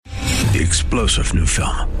the explosive new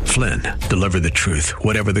film, Flynn, Deliver the Truth,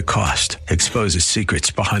 Whatever the Cost, exposes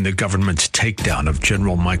secrets behind the government's takedown of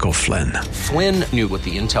General Michael Flynn. Flynn knew what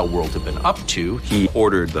the intel world had been up to. He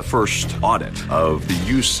ordered the first audit of the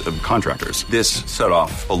use of contractors. This set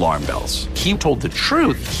off alarm bells. He told the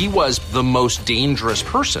truth. He was the most dangerous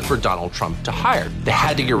person for Donald Trump to hire. They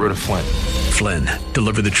had to get rid of Flynn. Flynn,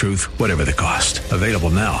 Deliver the Truth, Whatever the Cost. Available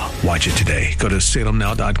now. Watch it today. Go to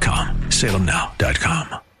salemnow.com.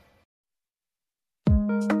 salemnow.com.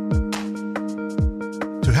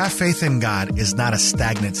 To have faith in God is not a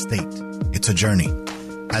stagnant state. It's a journey.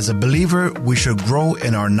 As a believer, we should grow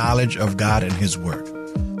in our knowledge of God and His Word.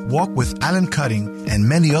 Walk with Alan Cutting and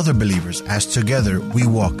many other believers as together we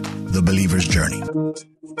walk the believer's journey.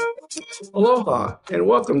 Aloha, and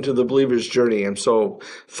welcome to the Believer's Journey. I'm so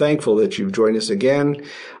thankful that you've joined us again.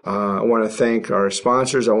 I want to thank our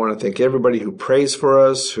sponsors. I want to thank everybody who prays for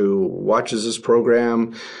us, who watches this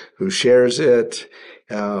program, who shares it.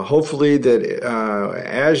 Hopefully that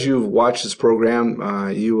as you've watched this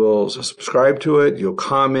program, you will subscribe to it, you'll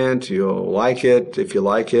comment, you'll like it. If you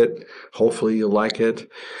like it, hopefully you'll like it.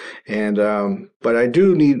 And but I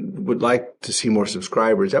would like to see more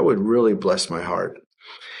subscribers. That would really bless my heart.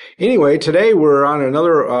 Anyway, today we're on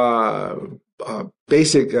another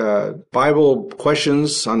basic Bible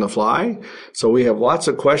questions on the fly. So we have lots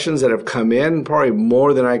of questions that have come in, probably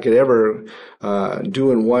more than I could ever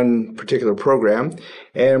do in one particular program.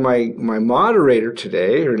 And my moderator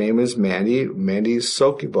today, her name is Mandy. Mandy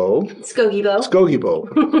Skogebo.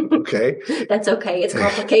 Skogebo. Okay. That's okay. It's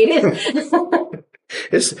complicated.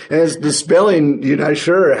 It's the spelling, you're not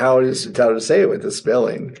sure how to say it with the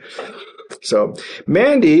spelling. So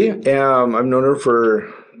Mandy, I've known her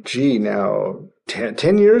for, now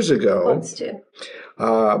 10 years ago. Close to.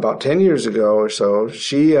 About 10 years ago or so.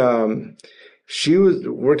 She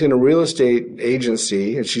worked in a real estate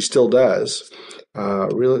agency, and she still does,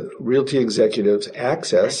 Realty Executives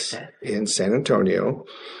Access in San Antonio.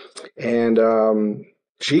 And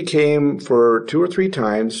she came for 2 or 3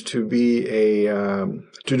 times to be to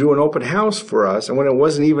do an open house for us, and when it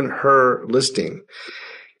wasn't even her listing.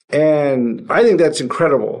 And I think that's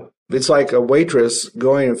incredible. It's like a waitress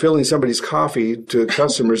going and filling somebody's coffee to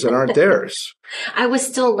customers that aren't theirs. I was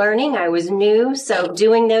still learning. I was new. So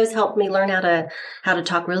doing those helped me learn how to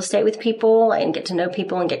talk real estate with people and get to know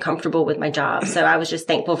people and get comfortable with my job. So I was just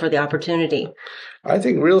thankful for the opportunity. I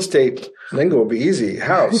think real estate lingo will be easy.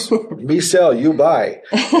 House, we sell, you buy.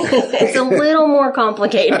 It's a little more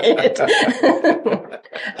complicated.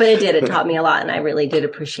 But it did. It taught me a lot, and I really did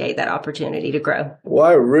appreciate that opportunity to grow. Well,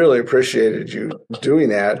 I really appreciated you doing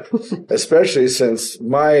that, especially since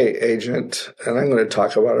my agent, and I'm going to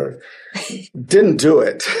talk about her, didn't do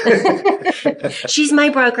it. She's my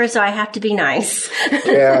broker, so I have to be nice.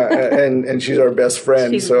 Yeah, and she's our best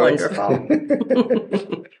friend. She's so wonderful.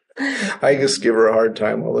 I just give her a hard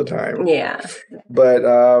time all the time. Yeah. But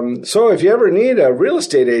so if you ever need a real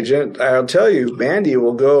estate agent, I'll tell you, Mandy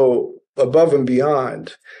will go above and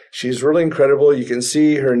beyond. She's really incredible. You can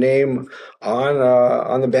see her name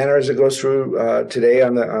on the banner as it goes through today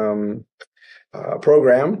on the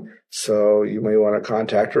program. So you may want to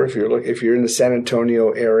contact her if you're in the San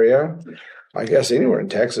Antonio area. I guess anywhere in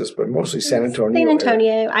Texas, but mostly San Antonio. San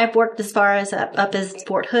Antonio. I've worked as far as up as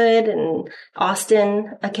Fort Hood and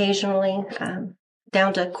Austin occasionally,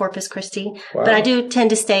 down to Corpus Christi. Wow. But I do tend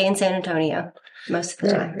to stay in San Antonio most of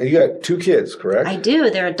the time. And you got 2 kids, correct? I do.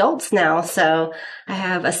 They're adults now. So I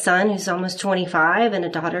have a son who's almost 25 and a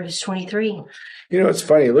daughter who's 23. You know, it's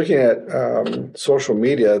funny. Looking at social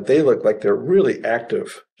media, they look like they're really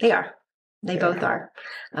active. They are. They both are.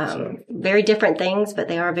 Very different things, but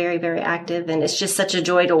they are very, very active. And it's just such a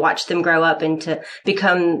joy to watch them grow up and to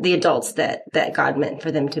become the adults that God meant for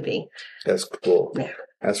them to be. That's cool. Yeah.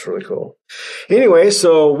 That's really cool. Anyway,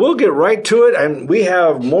 so we'll get right to it. And we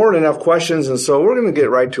have more than enough questions. And so we're going to get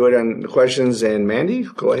right to it on the questions. And Mandy,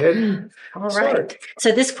 go ahead. All right.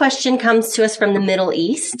 So this question comes to us from the Middle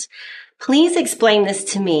East. Please explain this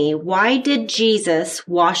to me. Why did Jesus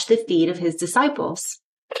wash the feet of his disciples?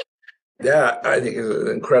 That, I think, is an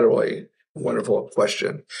incredibly wonderful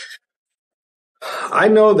question. I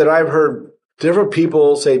know that I've heard different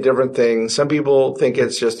people say different things. Some people think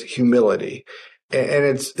it's just humility, and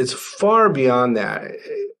it's far beyond that.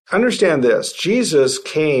 Understand this. Jesus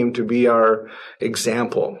came to be our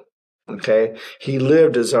example, okay? He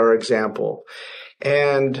lived as our example.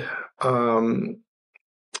 And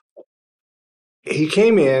he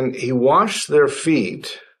came in, he washed their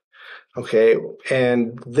feet, okay,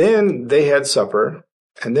 and then they had supper,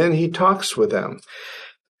 and then he talks with them.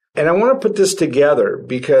 And I want to put this together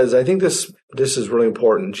because I think this this is really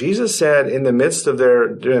important. Jesus said in the midst of their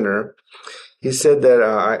dinner, he said that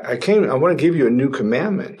I want to give you a new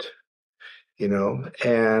commandment,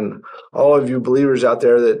 and all of you believers out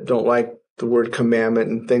there that don't like the word commandment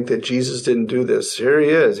and think that Jesus didn't do this. Here he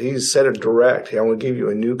is. He said it direct. I want to give you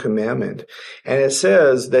a new commandment. And it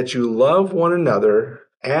says that you love one another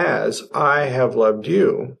as I have loved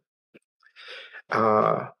you.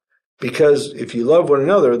 Because if you love one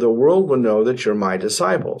another, the world will know that you're my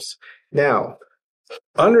disciples. Now,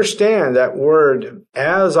 understand that word,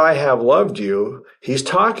 as I have loved you, he's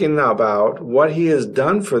talking about what he has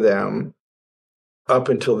done for them up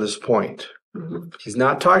until this point. Mm-hmm. He's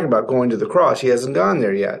not talking about going to the cross. He hasn't gone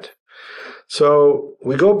there yet. So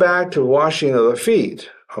we go back to washing of the feet.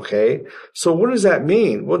 Okay. So what does that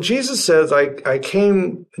mean? Well, Jesus says, I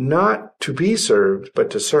came not to be served, but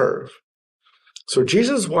to serve. So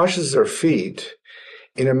Jesus washes their feet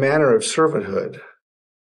in a manner of servanthood.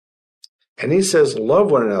 And he says,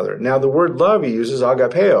 love one another. Now, the word love he uses,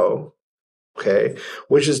 agapeo, okay,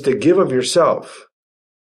 which is to give of yourself,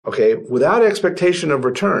 okay, without expectation of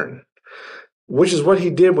return, which is what he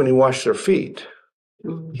did when he washed their feet.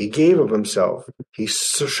 He gave of himself. He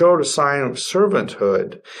showed a sign of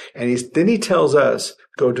servanthood. And then he tells us,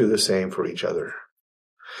 go do the same for each other.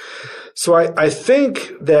 So I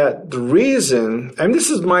think that the reason, and this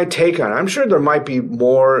is my take on it, I'm sure there might be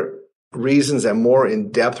more reasons and more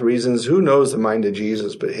in-depth reasons. Who knows the mind of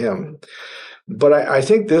Jesus but him? But I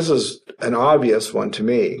think this is an obvious one to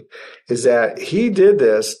me, is that he did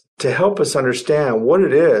this to help us understand what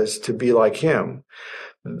it is to be like him.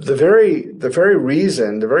 The very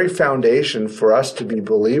reason, the very foundation for us to be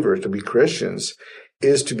believers, to be Christians,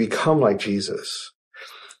 is to become like Jesus.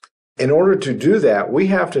 In order to do that, we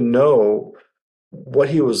have to know what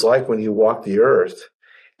he was like when he walked the earth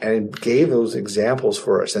and gave those examples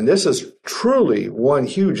for us. And this is truly one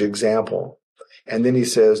huge example. And then he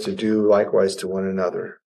says to do likewise to one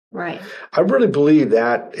another. Right. I really believe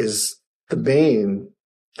that is the main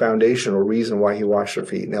foundational reason why he washed their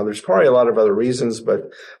feet. Now, there's probably a lot of other reasons, but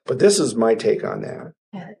this is my take on that.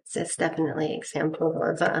 Yeah, it's definitely an example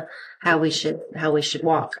of how we should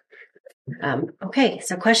walk. Okay,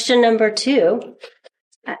 so question number 2.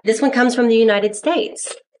 This one comes from the United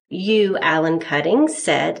States. You, Alan Cuttings,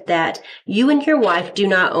 said that you and your wife do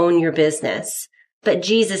not own your business, but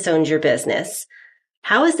Jesus owns your business.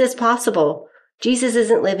 How is this possible? Jesus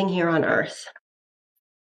isn't living here on earth.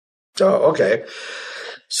 Oh, okay.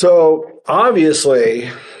 So obviously,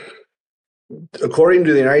 according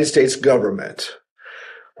to the United States government,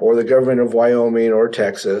 or the government of Wyoming or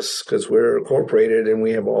Texas, because we're incorporated and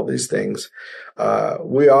we have all these things,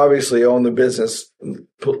 we obviously own the business,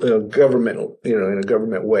 government, in a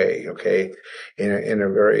government way, okay, in a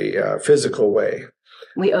very physical way.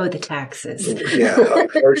 We owe the taxes. Yeah,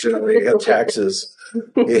 unfortunately, taxes.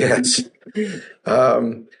 Yes.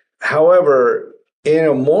 However, in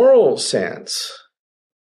a moral sense,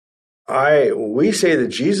 we say that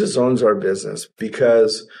Jesus owns our business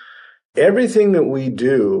because everything that we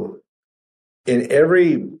do, in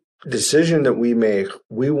every decision that we make,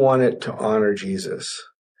 we want it to honor Jesus.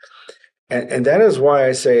 And that is why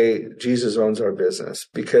I say Jesus owns our business,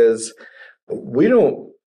 because we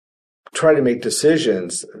don't try to make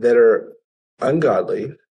decisions that are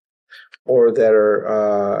ungodly or that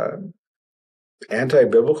are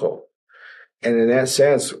anti-biblical. And in that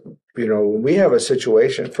sense, when we have a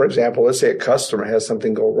situation, for example, let's say a customer has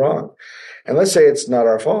something go wrong, and let's say it's not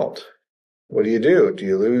our fault. What do? Do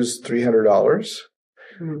you lose $300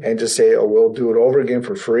 and just say, oh, we'll do it over again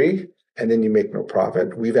for free, and then you make no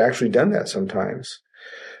profit? We've actually done that sometimes.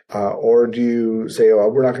 Or do you say, oh,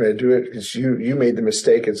 we're not going to do it because you made the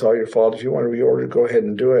mistake. It's all your fault. If you want to reorder, go ahead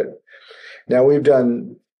and do it. Now, we've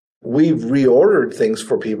reordered things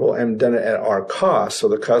for people and done it at our cost. So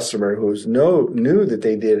the customer who knew that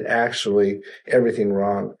they did actually everything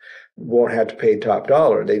wrong won't have to pay top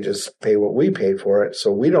dollar. They just pay what we paid for it. So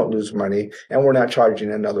we don't lose money and we're not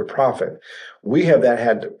charging another profit. We have that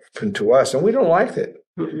had to happen to us and we don't like it.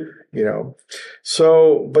 Mm-hmm.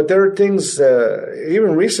 So, but there are things,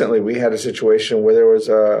 even recently we had a situation where there was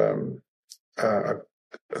a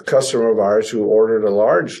customer of ours who ordered a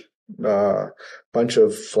large bunch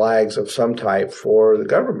of flags of some type for the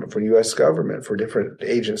government, for U.S. government, for different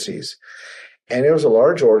agencies. And it was a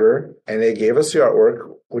large order, and they gave us the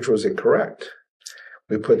artwork, which was incorrect.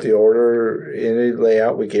 We put the order in a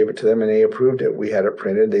layout, we gave it to them, and they approved it. We had it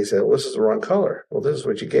printed. They said, well, this is the wrong color. Well, this is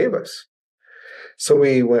what you gave us. So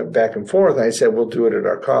we went back and forth, and I said, we'll do it at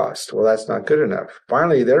our cost. Well, that's not good enough.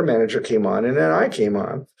 Finally, their manager came on, and then I came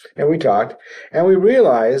on, and we talked, and we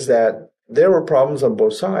realized that there were problems on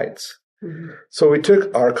both sides. So we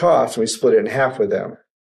took our costs and we split it in half with them.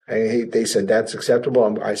 And they said, that's acceptable.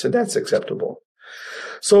 And I said, that's acceptable.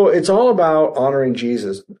 So it's all about honoring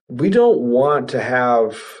Jesus. We don't want to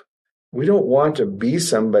be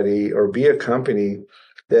somebody or be a company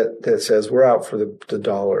that says we're out for the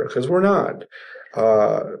dollar, because we're not.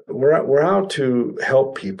 We're out to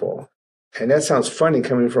help people. And that sounds funny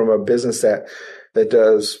coming from a business that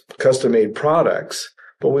does custom-made products.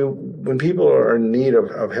 But when people are in need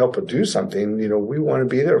of help to do something, we want to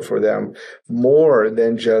be there for them more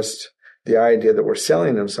than just the idea that we're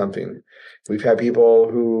selling them something. We've had people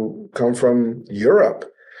who come from Europe,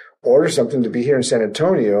 order something to be here in San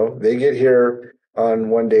Antonio. They get here on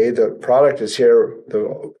one day. The product is here.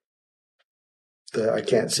 I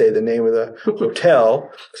can't say the name of the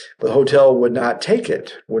hotel. The hotel would not take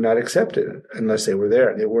it, would not accept it unless they were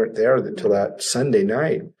there. They weren't there until that Sunday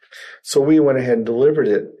night. So we went ahead and delivered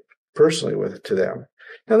it personally to them.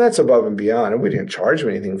 Now that's above and beyond, and we didn't charge them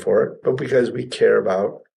anything for it, but because we care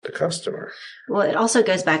about the customer. Well, it also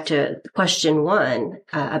goes back to question 1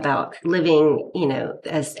 about living,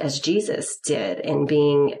 as Jesus did and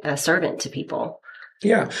being a servant to people.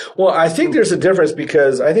 Yeah. Well, I think there's a difference,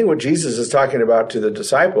 because I think what Jesus is talking about to the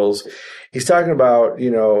disciples, he's talking about,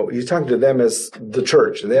 he's talking to them as the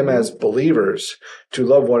church, them as believers, to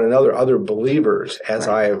love one another, other believers, as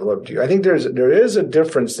I have loved you. I think there is a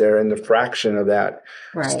difference there in the fraction of that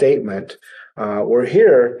statement. Where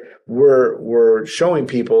here, we're showing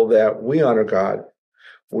people that we honor God.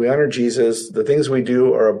 We honor Jesus. The things we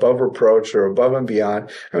do are above reproach or above and beyond.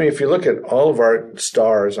 I mean, if you look at all of our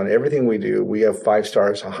stars on everything we do, we have 5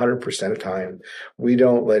 stars 100% of the time. We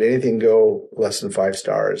don't let anything go less than 5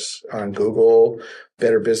 stars on Google,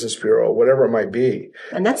 Better Business Bureau, whatever it might be.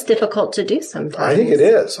 And that's difficult to do sometimes. I think it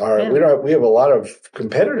is. We have a lot of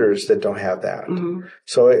competitors that don't have that. Mm-hmm.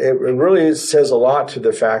 So it really says a lot to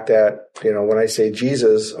the fact that, when I say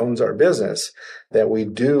Jesus owns our business, that we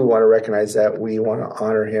do want to recognize that we want to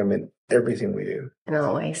honor him in everything we do. And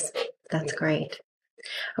always. That's great.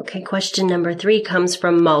 Okay, question number 3 comes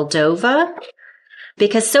from Moldova.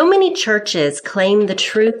 Because so many churches claim the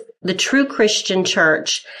true Christian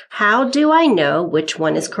church, how do I know which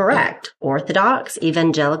one is correct? Orthodox,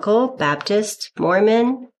 Evangelical, Baptist,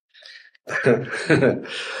 Mormon?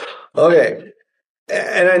 Okay.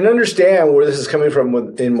 And I understand where this is coming from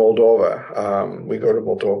in Moldova. We go to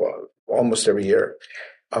Moldova almost every year.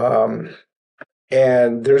 And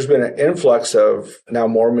there's been an influx of, now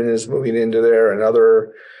Mormon is moving into there and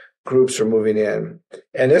other groups are moving in.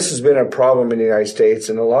 And this has been a problem in the United States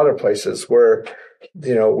and a lot of places where,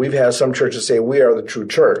 we've had some churches say we are the true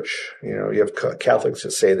church. You have Catholics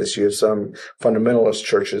that say this. You have some fundamentalist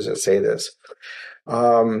churches that say this.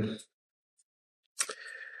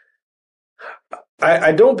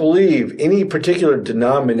 I don't believe any particular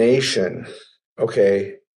denomination,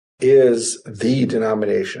 is the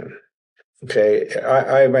denomination.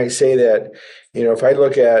 I might say that, if I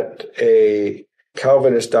look at a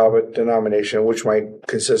Calvinist denomination, which might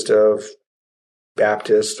consist of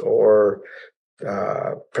Baptists or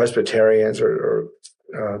Presbyterians or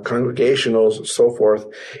Congregationals and so forth,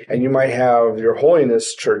 and you might have your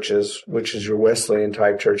holiness churches, which is your Wesleyan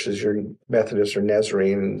type churches, your Methodist or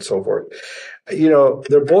Nazarene and so forth.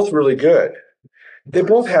 They're both really good. They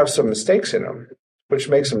both have some mistakes in them, which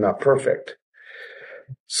makes them not perfect.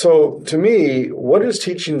 So to me, what is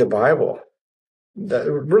teaching the Bible?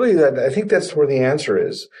 I think that's where the answer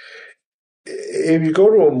is. If you go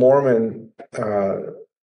to a Mormon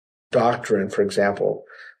doctrine, for example,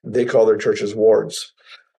 they call their churches wards.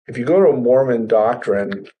 If you go to a Mormon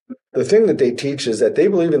doctrine, the thing that they teach is that they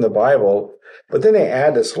believe in the Bible, but then they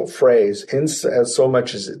add this whole phrase, in as so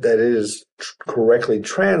much as that it is correctly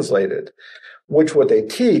translated, which what they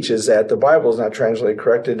teach is that the Bible is not translated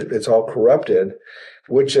corrected, it's all corrupted,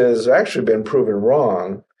 which has actually been proven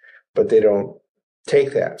wrong, but they don't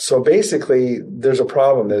take that. So basically, there's a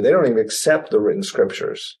problem there. They don't even accept the written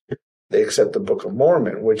scriptures. They accept the Book of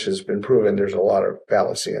Mormon, which has been proven there's a lot of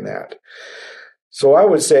fallacy in that. So I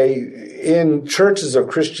would say in churches of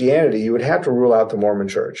Christianity, you would have to rule out the Mormon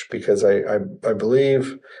church, because I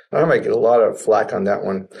believe, I might get a lot of flack on that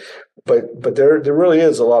one, but there really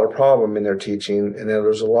is a lot of problem in their teaching, and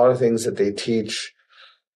there's a lot of things that they teach,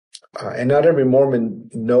 and not every Mormon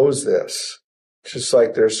knows this. Just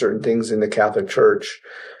like there's certain things in the Catholic Church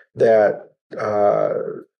that a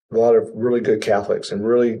lot of really good Catholics and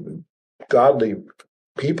really godly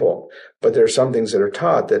people, but there are some things that are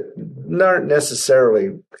taught that aren't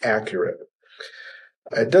necessarily accurate.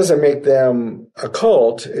 It doesn't make them a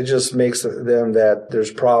cult. It just makes them that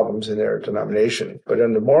there's problems in their denomination. But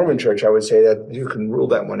in the Mormon church, I would say that you can rule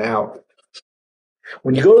that one out.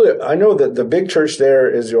 When you go to, I know that the big church there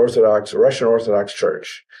is the Russian Orthodox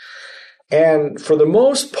Church. And for the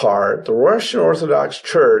most part, the Russian Orthodox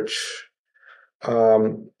Church,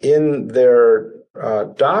 in their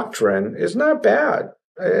doctrine is not bad.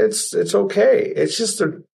 It's okay. It's just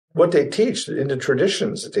what they teach, in the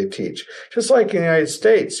traditions that they teach. Just like in the United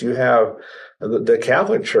States, you have the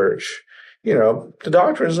Catholic Church. The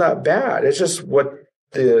doctrine is not bad. It's just what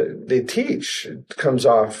they teach comes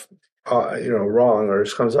off, wrong, or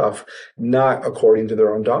it comes off not according to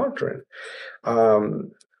their own doctrine.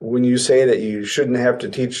 When you say that you shouldn't have to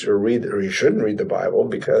teach or read, or you shouldn't read the Bible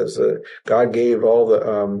because God gave all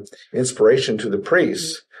the inspiration to the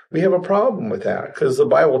priests, we have a problem with that because the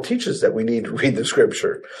Bible teaches that we need to read the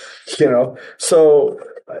Scripture. So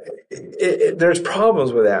there's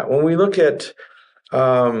problems with that. When we look at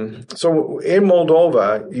so in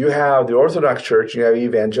Moldova, you have the Orthodox Church, you have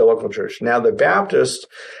Evangelical Church. Now the Baptist,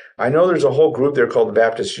 I know there's a whole group there called the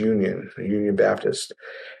Baptist Union Baptist.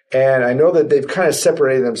 And I know that they've kind of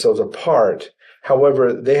separated themselves apart.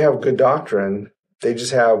 However, they have good doctrine. They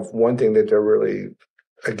just have one thing that they're really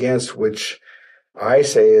against, which I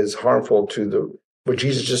say is harmful to what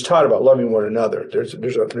Jesus just taught about loving one another.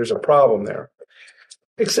 There's a problem there.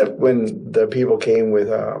 Except when the people came with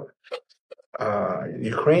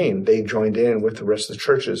Ukraine, they joined in with the rest of the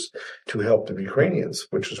churches to help the Ukrainians,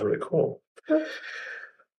 which was really cool.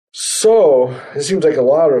 So it seems like a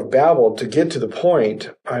lot of babble to get to the point.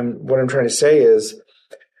 What I'm trying to say is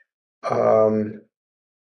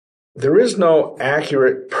there is no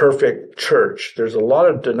accurate, perfect church. There's a lot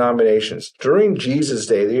of denominations. During Jesus'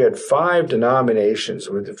 day, they had 5 denominations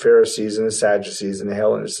with the Pharisees and the Sadducees and the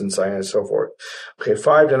Hellenists and so on and so forth. Okay,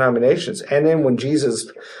 5 denominations. And then when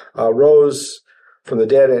Jesus rose from the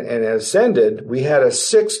dead and ascended, we had a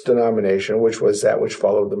 6th denomination, which was that which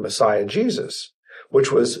followed the Messiah Jesus,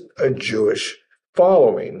 which was a Jewish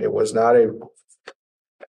following. It was not a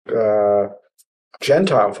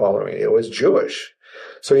Gentile following. It was Jewish.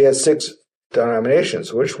 So he had 6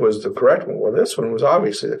 denominations. Which was the correct one? Well, this one was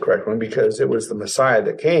obviously the correct one because it was the Messiah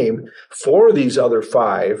that came for these other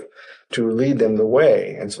 5 to lead them the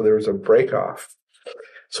way. And so there was a break-off.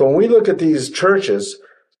 So when we look at these churches,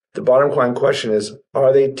 the bottom line question is,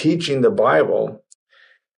 are they teaching the Bible?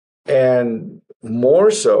 And more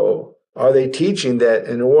so, are they teaching that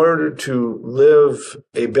in order to live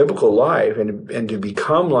a biblical life and to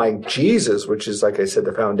become like Jesus, which is, like I said,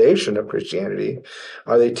 the foundation of Christianity,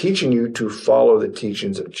 are they teaching you to follow the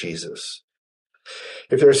teachings of Jesus?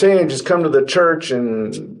 If they're saying just come to the church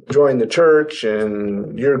and join the church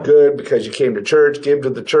and you're good because you came to church, give to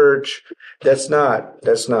the church, that's not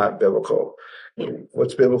biblical.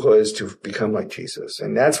 What's biblical is to become like Jesus.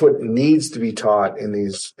 And that's what needs to be taught in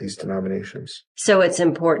these denominations. So it's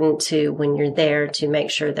important to, when you're there, to make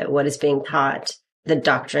sure that what is being taught, the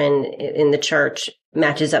doctrine in the church,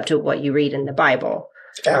 matches up to what you read in the Bible.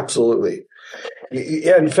 Absolutely.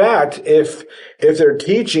 In fact, if they're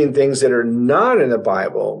teaching things that are not in the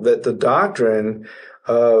Bible, that the doctrine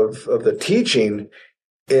of the teaching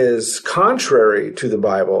is contrary to the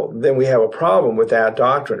Bible, then we have a problem with that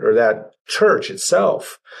doctrine or that church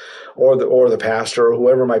itself, or the pastor or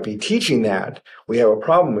whoever might be teaching that. We have a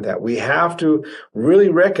problem with that. We have to really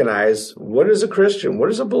recognize what is a Christian, what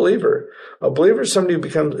is a believer. A believer is somebody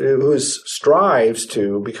who strives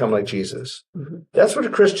to become like Jesus. Mm-hmm. That's what a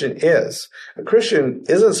Christian is. A Christian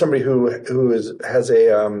isn't somebody who has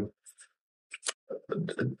a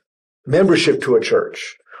membership to a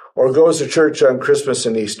church, or goes to church on Christmas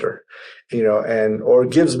and Easter, or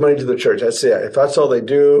gives money to the church. That's it. If that's all they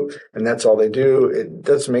do, and that's all they do, it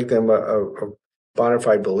doesn't make them a bona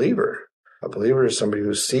fide believer. A believer is somebody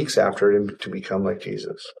who seeks after him to become like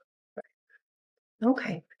Jesus.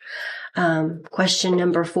 Okay. Question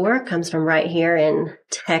number 4 comes from right here in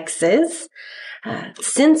Texas.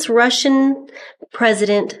 Since Russian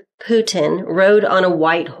President Putin rode on a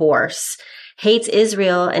white horse, hates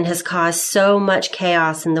Israel, and has caused so much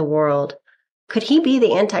chaos in the world, could he be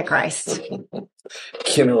the Antichrist?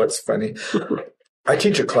 It's funny. I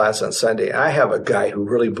teach a class on Sunday. I have a guy who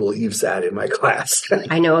really believes that in my class.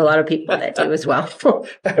 I know a lot of people that do as well.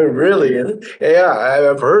 Really? Yeah,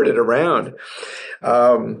 I've heard it around.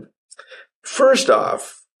 First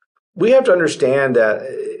off, we have to understand that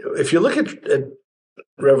if you look at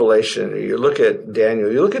Revelation, or you look at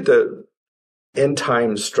Daniel, you look at the end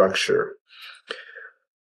time structure,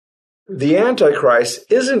 the Antichrist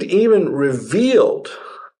isn't even revealed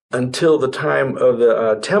until the time of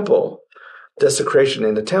the temple, desecration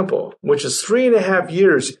in the temple, which is 3.5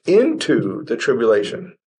 years into the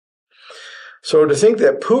tribulation. So to think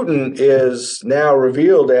that Putin is now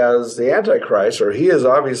revealed as the Antichrist, or he is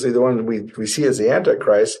obviously the one we see as the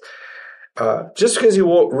Antichrist, just because he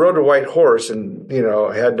rode a white horse and,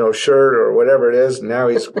 had no shirt or whatever it is, and now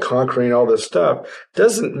he's conquering all this stuff,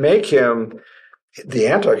 doesn't make him the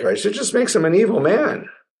Antichrist. It just makes him an evil man,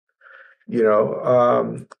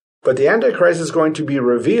 But the Antichrist is going to be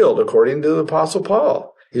revealed, according to the Apostle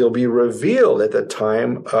Paul. He'll be revealed at the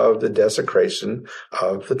time of the desecration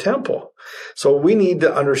of the temple. So we need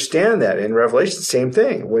to understand that. In Revelation, same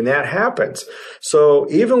thing, when that happens. So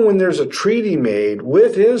even when there's a treaty made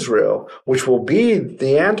with Israel, which will be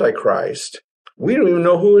the Antichrist, we don't even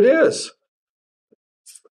know who it is.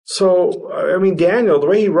 So, Daniel, the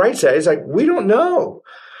way he writes that, he's like, we don't know.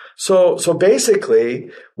 So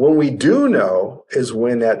basically, when we do know is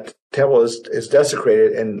when that temple is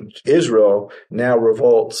desecrated and Israel now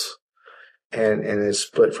revolts and is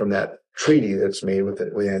split from that treaty that's made with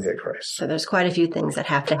Antichrist. So there's quite a few things that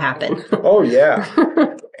have to happen. Oh, yeah.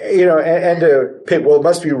 And to pick, well, it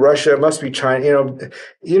must be Russia, it must be China,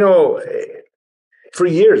 for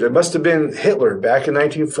years, it must have been Hitler back in the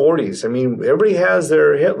 1940s. Everybody has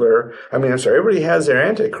their everybody has their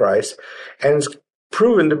Antichrist, and it's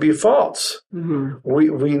proven to be false. Mm-hmm. We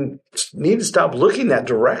need to stop looking that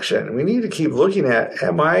direction. We need to keep looking at,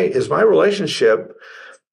 is my relationship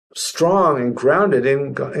strong and grounded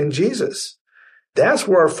in Jesus? That's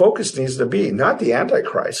where our focus needs to be, not the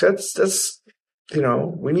Antichrist. That's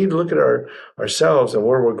we need to look at ourselves and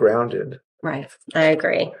where we're grounded. Right. I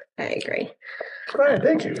agree. Right,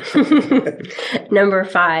 thank you. Number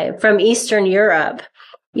 5, from Eastern Europe.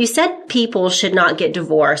 You said people should not get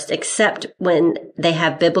divorced except when they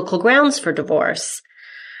have biblical grounds for divorce.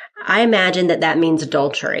 I imagine that means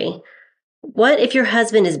adultery. What if your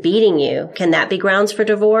husband is beating you? Can that be grounds for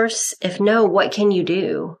divorce? If no, what can you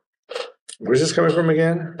do? Where's this coming from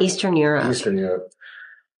again? Eastern Europe. Eastern Europe.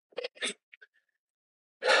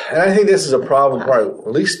 And I think this is a problem, probably,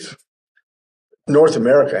 at least North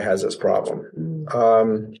America has this problem.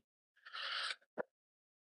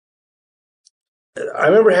 I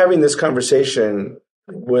remember having this conversation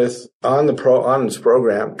on this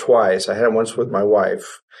program twice. I had it once with my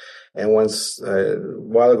wife, and once a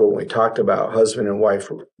while ago when we talked about husband and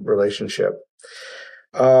wife relationship.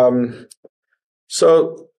 So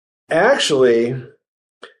actually,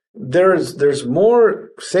 there's more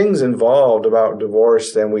things involved about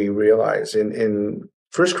divorce than we realize. In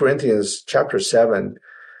 1 Corinthians chapter 7,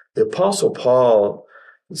 the Apostle Paul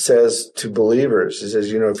says to believers, he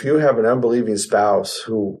says, if you have an unbelieving spouse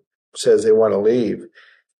who says they want to leave,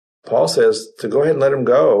 Paul says to go ahead and let them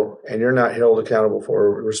go, and you're not held accountable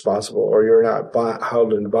for responsible, or you're not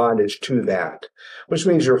held in bondage to that, which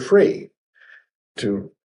means you're free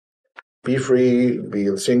to be free,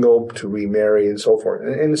 be single, to remarry, and so forth.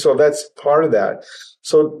 And so that's part of that.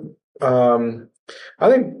 So I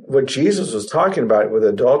think what Jesus was talking about with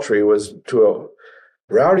adultery was to a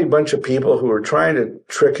rowdy bunch of people who were trying to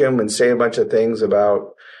trick him and say a bunch of things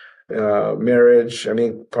about marriage.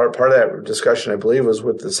 Part of that discussion, I believe, was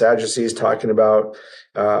with the Sadducees talking about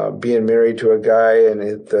being married to a guy, and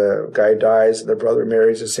the guy dies, and the brother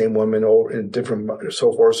marries the same woman, and different,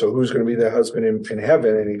 so forth. So who's going to be the husband in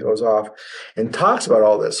heaven? And he goes off and talks about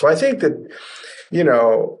all this. So I think that,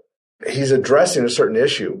 he's addressing a certain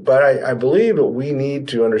issue, but I believe that we need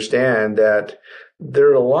to understand that there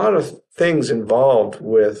are a lot of things involved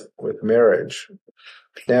with marriage.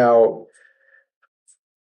 Now,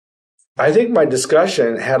 I think my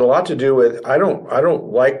discussion had a lot to do with I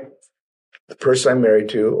don't like the person I'm married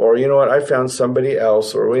to, or I found somebody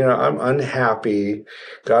else, or I'm unhappy.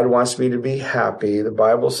 God wants me to be happy. The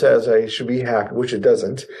Bible says I should be happy, which it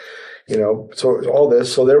doesn't. So all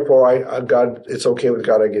this. So therefore, God, it's okay with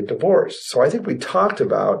God I get divorced. So I think we talked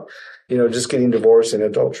about, just getting divorced and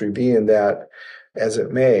adultery being that as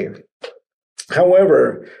it may.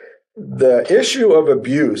 However, the issue of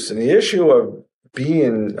abuse and the issue of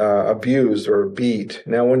being abused or beat.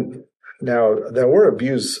 Now that word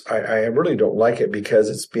abuse, I really don't like it because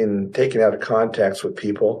it's been taken out of context with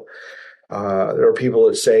people. There are people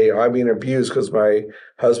that say, I'm being abused because my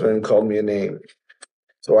husband called me a name.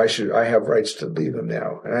 So I have rights to leave him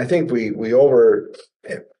now. And I think we over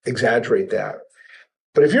exaggerate that.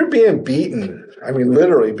 But if you're being beaten,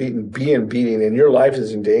 literally beating, and your life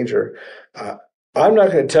is in danger, I'm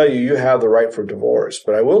not going to tell you have the right for divorce,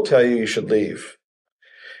 but I will tell you should leave.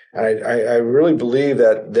 And I really believe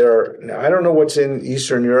that I don't know what's in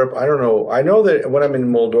Eastern Europe. I don't know. I know that when I'm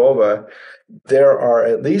in Moldova, there are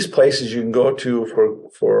at least places you can go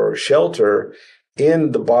to for shelter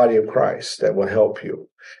in the body of Christ that will help you.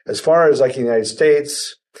 As far as like the United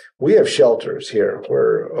States, We have shelters here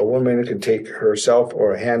where a woman can take herself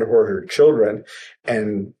or hand or her children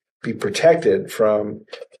and be protected from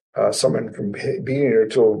someone from beating her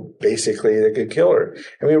till basically they could kill her.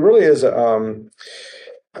 I mean, it really is, what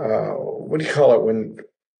do you call it when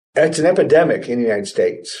it's an epidemic in the United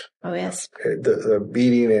States. Oh, yes. The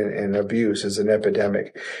beating and abuse is an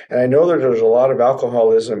epidemic. And I know that there's a lot of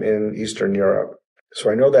alcoholism in Eastern Europe.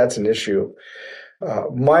 So I know that's an issue.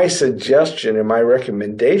 My suggestion and my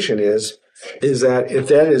recommendation is that if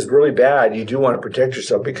that is really bad, you do want to protect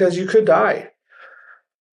yourself because you could die.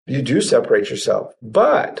 You do separate yourself.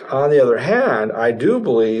 But on the other hand, I do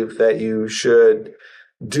believe that you should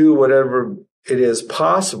do whatever it is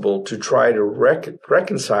possible to try to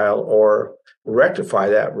reconcile or rectify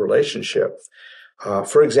that relationship.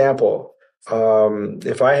 For example,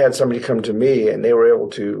 if I had somebody come to me and they were able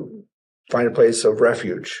to find a place of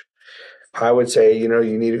refuge, I would say, you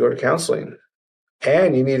need to go to counseling.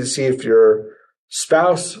 And you need to see if your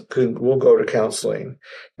spouse will go to counseling.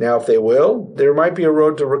 Now, if they will, there might be a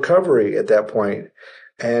road to recovery at that point.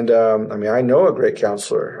 And I know a great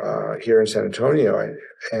counselor here in San Antonio,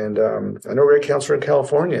 I know a great counselor in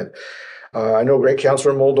California. I know a great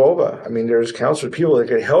counselor in Moldova. I mean, there's counselor people that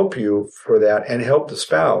can help you for that and help the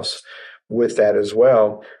spouse with that as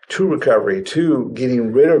well, to recovery, to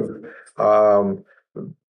getting rid of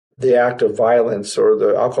the act of violence or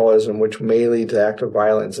the alcoholism, which may lead to act of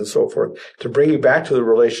violence and so forth, to bring you back to the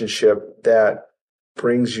relationship that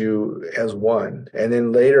brings you as one. And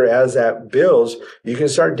then later, as that builds, you can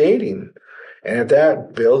start dating. And if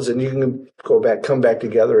that builds, then you can come back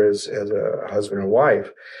together as a husband and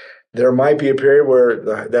wife. There might be a period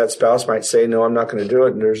where that spouse might say, no, I'm not going to do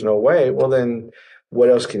it, and there's no way. Well, then what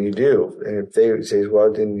else can you do? And if they say,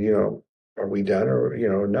 well, then, are we done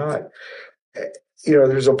or, not?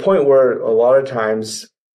 There's a point where a lot of times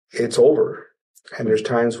it's over, and there's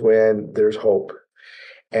times when there's hope.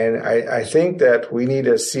 And I think that we need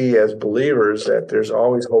to see as believers that there's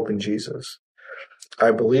always hope in Jesus.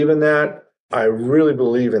 I believe in that. I really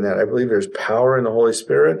believe in that. I believe there's power in the Holy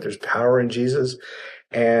Spirit. There's power in Jesus.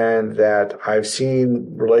 And that I've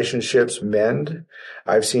seen relationships mend.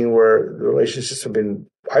 I've seen where the relationships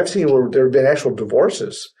I've seen where there have been actual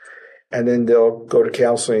divorces. And then they'll go to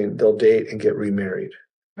counseling, they'll date and get remarried.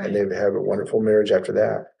 Right. And they have a wonderful marriage after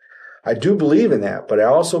that. I do believe in that, but I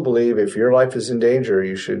also believe if your life is in danger,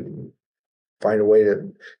 you should find a way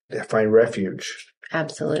to find refuge.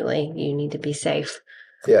 Absolutely. You need to be safe.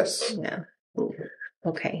 Yes. Yeah.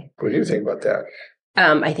 Okay. What do you think about that?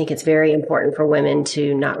 I think it's very important for women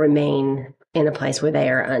to not remain in a place where they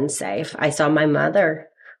are unsafe. I saw my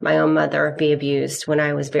own mother, be abused when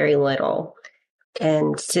I was very little.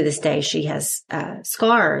 And to this day, she has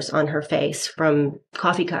scars on her face from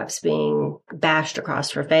coffee cups being bashed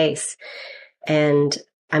across her face. And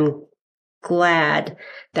I'm glad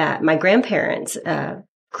that my grandparents,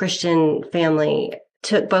 Christian family,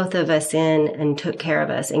 took both of us in and took care of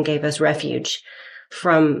us and gave us refuge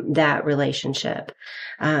from that relationship.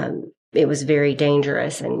 It was very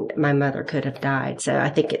dangerous and my mother could have died. So I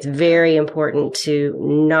think it's very important to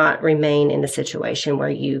not remain in a situation where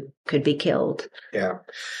you could be killed. Yeah.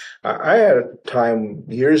 I had a time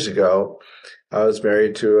years ago, I was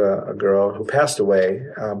married to a girl who passed away.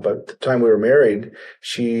 But at the time we were married,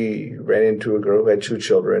 she ran into a girl who had 2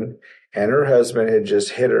 children, and her husband had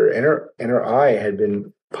just hit her, and her eye had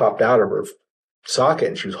been popped out of her socket,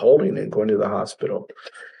 and she was holding it going to the hospital.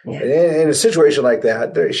 Yeah. And in a situation like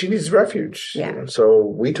that, she needs refuge. Yeah. So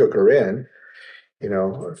we took her in,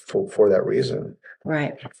 for that reason.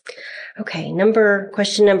 Right. Okay.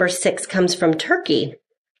 Question number 6 comes from Turkey.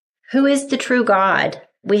 Who is the true God?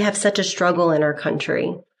 We have such a struggle in our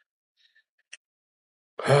country.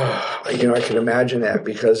 I can imagine that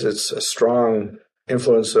because it's a strong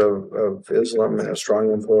influence of Islam and a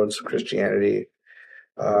strong influence of Christianity.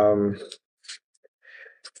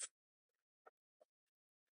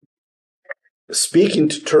 Speaking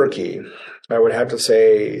to Turkey, I would have to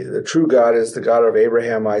say the true God is the God of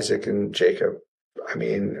Abraham, Isaac, and Jacob. I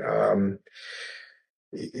mean,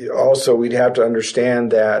 also we'd have to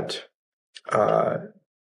understand that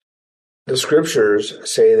the scriptures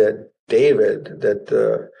say that David, that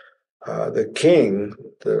the king,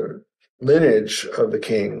 the lineage of the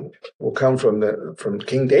king will come from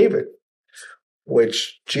King David,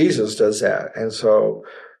 which Jesus does that. And so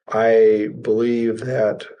I believe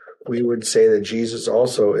that we would say that Jesus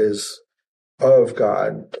also is of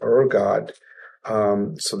God or God.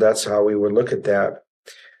 So that's how we would look at that.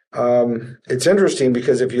 It's interesting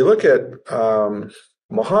because if you look at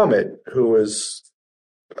Muhammad, who was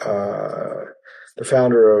the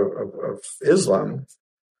founder of Islam,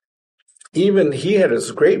 even he had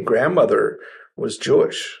his great grandmother was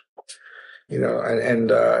Jewish, and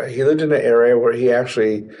he lived in an area where he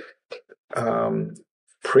actually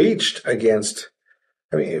preached against.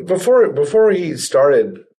 I mean, before he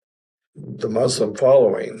started the Muslim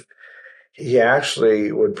following, he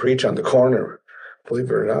actually would preach on the corner, believe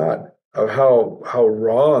it or not, of how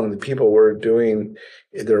wrong the people were doing.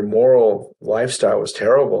 Their moral lifestyle was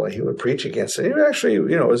terrible, and he would preach against it. It actually,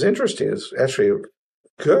 it was interesting. It was actually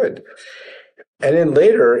good. And then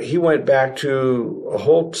later, he went back to a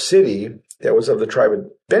whole city that was of the tribe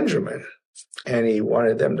of Benjamin, and he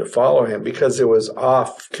wanted them to follow him because it was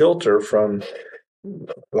off kilter from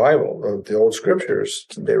the Bible, the old scriptures.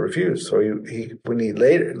 They refused. So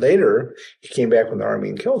later he came back with an army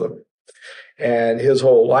and killed him. And his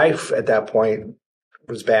whole life at that point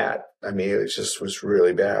was bad. I mean, it was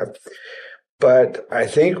really bad. But I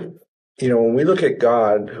think, when we look at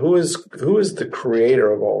God, who is the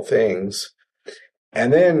creator of all things,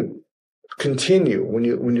 and then continue, when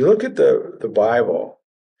you look at the Bible,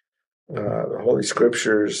 the Holy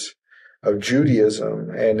Scriptures of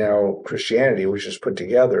Judaism and now Christianity, which is put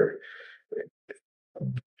together,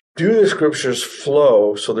 do the Scriptures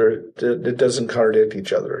flow so it doesn't contradict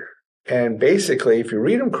each other? And basically, if you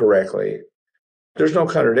read them correctly, there's no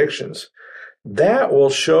contradictions. That will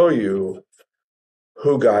show you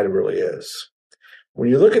who God really is. When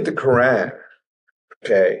you look at the Quran,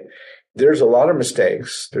 okay, there's a lot of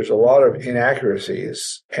mistakes, there's a lot of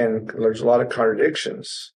inaccuracies, and there's a lot of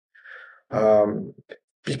contradictions.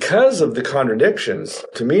 Because of the contradictions,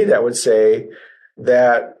 to me, that would say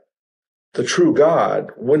that the true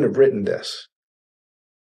God wouldn't have written this.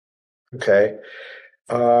 Okay?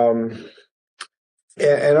 And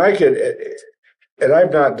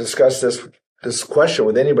I've not discussed this question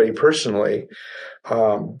with anybody personally,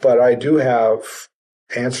 but I do have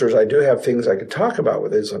answers. I do have things I could talk about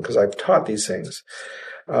with Islam because I've taught these things.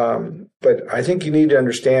 But I think you need to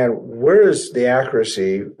understand, where is the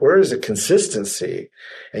accuracy, where is the consistency,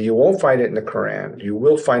 and you won't find it in the Quran. You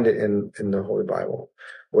will find it in the Holy Bible,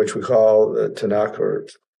 which we call the Tanakh or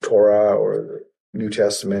Torah or the New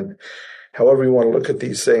Testament. However you want to look at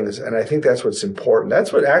these things. And I think that's what's important.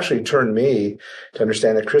 That's what actually turned me to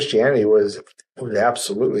understand that Christianity was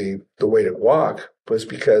absolutely the way to walk, was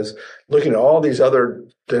because looking at all these other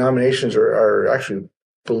denominations are actually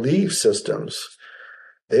belief systems,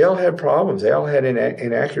 they all had problems. They all had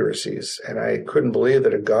inaccuracies. And I couldn't believe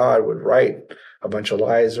that a God would write a bunch of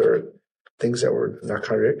lies or things that were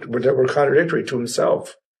contradictory to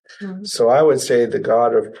himself. Mm-hmm. So I would say the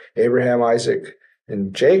God of Abraham, Isaac,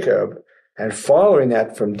 and Jacob, and following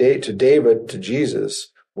that from to David to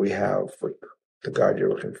Jesus, we have the God you're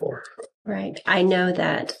looking for. Right. I know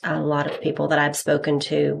that a lot of people that I've spoken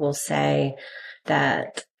to will say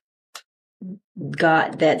that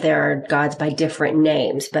there are gods by different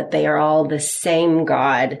names, but they are all the same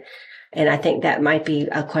God. And I think that might be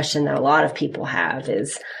a question that a lot of people have,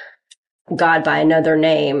 is God by another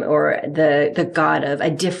name, or the God of a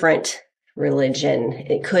different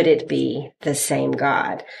religion. Could it be the same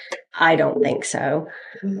God? I don't think so.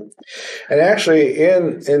 And actually,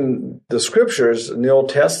 in the scriptures, in the Old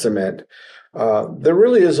Testament, there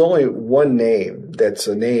really is only one name that's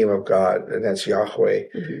a name of God, and that's Yahweh.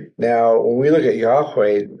 Mm-hmm. Now, when we look at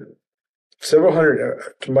Yahweh, several hundred,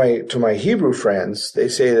 to my Hebrew friends, they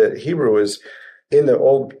say that Hebrew is in the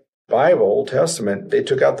Old Bible, Old Testament, they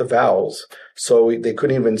took out the vowels, so they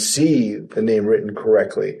couldn't even see the name written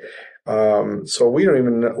correctly. So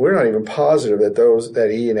we're not even positive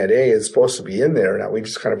that E and that A is supposed to be in there. Now we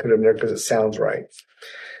just kind of put them there because it sounds right.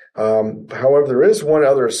 However, there is one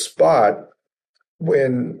other spot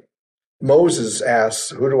when Moses asks,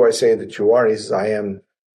 "Who do I say that you are?" And he says, "I am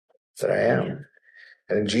that I am." Yeah.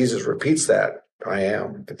 And then Jesus repeats that, "I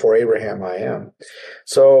am." Before Abraham, I am.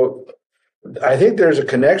 So I think there's a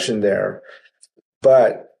connection there.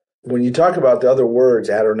 But when you talk about the other words,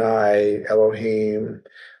 Adonai, Elohim,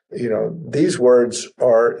 these words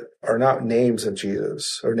are not names of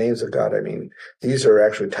Jesus or names of God. I mean, these are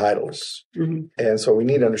actually titles. Mm-hmm. And so we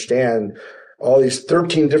need to understand all these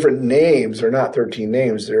 13 different names are not 13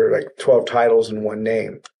 names. They're like 12 titles in one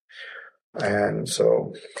name. And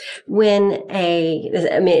so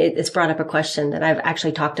it's brought up a question that I've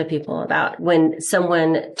actually talked to people about. When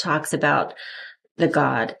someone talks about the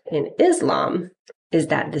God in Islam, is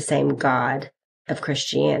that the same God of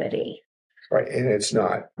Christianity? Right, and it's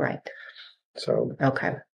not. Right. So.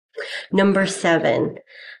 Okay. Number 7,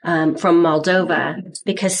 from Moldova,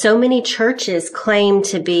 because so many churches claim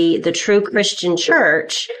to be the true Christian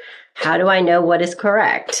church, how do I know what is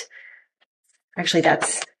correct? Actually,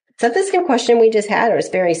 that's the same question we just had, or it's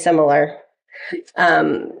very similar.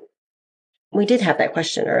 We did have that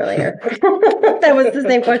question earlier. That was the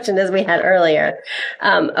same question as we had earlier.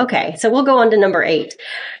 Okay, so we'll go on to number 8.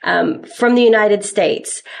 From the United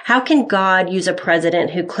States, how can God use a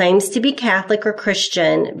president who claims to be Catholic or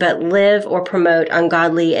Christian, but live or promote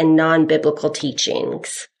ungodly and non-biblical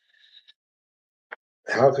teachings?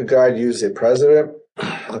 How could God use a president?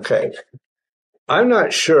 Okay. I'm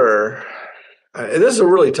not sure. This is a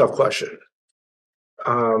really tough question.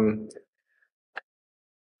 I'm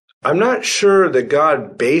not sure that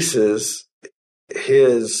God bases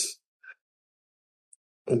his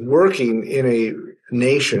working in a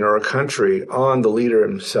nation or a country on the leader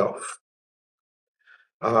himself.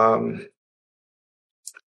 I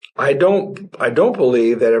don't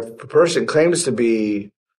believe that if a person claims to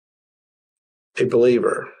be a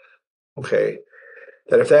believer, okay,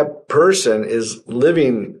 that if that person is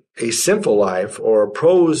living a sinful life or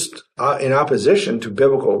opposed in opposition to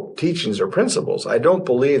biblical teachings or principles, I don't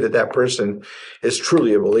believe that that person is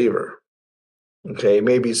truly a believer. Okay,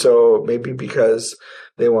 maybe so, maybe because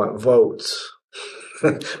they want votes,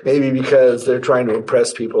 maybe because they're trying to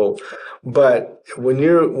oppress people. But when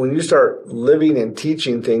you start living and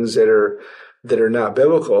teaching things that are not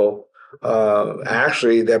biblical,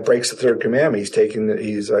 actually that breaks the third commandment.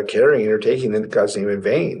 He's carrying or taking God's name in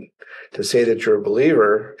vain. To say that you're a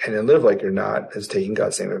believer and then live like you're not is taking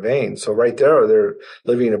God's name in vain. So right there, they're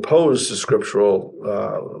living opposed to scriptural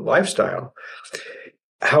lifestyle.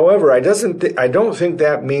 However, I don't think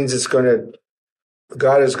that means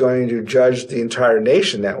God is going to judge the entire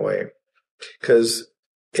nation that way. Because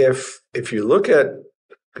if you look at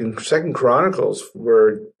in 2 Chronicles,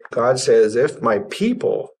 where God says, if my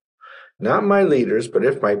people, not my leaders, but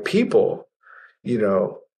if my people,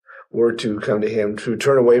 were to come to him, to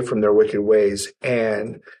turn away from their wicked ways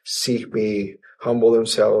and seek me, humble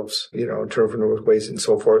themselves, turn from their wicked ways and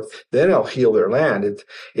so forth, then I'll heal their land.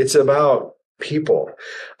 It's about people.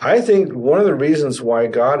 I think one of the reasons why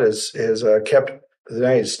God has kept the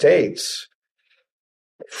United States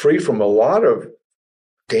free from a lot of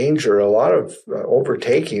danger, a lot of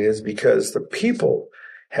overtaking, is because the people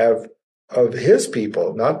of his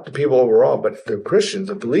people, not the people overall, but the Christians,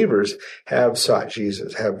 the believers, have sought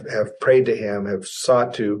Jesus, have prayed to him, have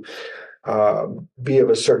sought to be of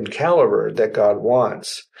a certain caliber that God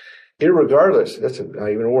wants. Irregardless, that's not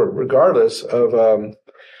even a word, regardless of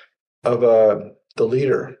the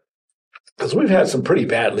leader. Because we've had some pretty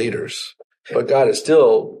bad leaders, but God has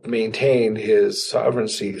still maintained his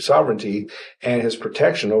sovereignty and his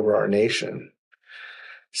protection over our nation.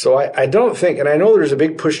 So I don't think, and I know there's a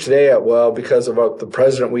big push today because of the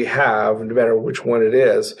president we have, no matter which one it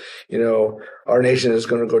is, our nation is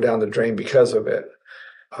going to go down the drain because of it.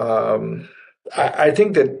 I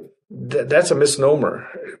think that's a misnomer,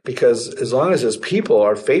 because as long as his people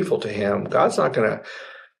are faithful to him, God's not going to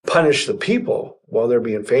punish the people while they're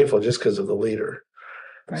being faithful just because of the leader.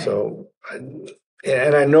 Right. So,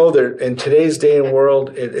 and I know that in today's day and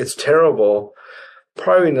world, it's terrible.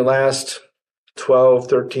 Probably in the last 12,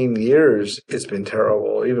 13 years, it's been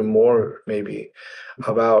terrible, even more maybe,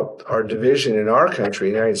 about our division in our country,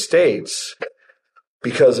 the United States,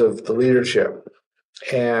 because of the leadership.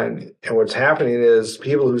 And what's happening is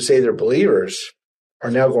people who say they're believers are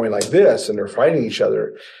now going like this, and they're fighting each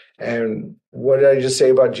other. And what did I just say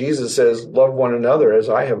about Jesus? It says, love one another as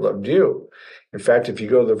I have loved you. In fact, if you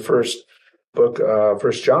go to the first book, 1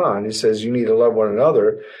 John, he says you need to love one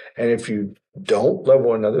another. And if you don't love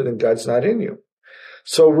one another, then God's not in you.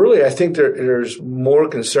 So really, I think there's more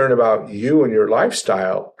concern about you and your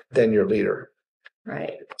lifestyle than your leader.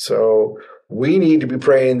 Right. So we need to be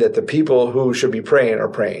praying that the people who should be praying are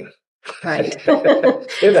praying. Right.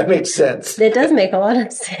 If that makes sense. It does make a lot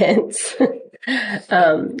of sense.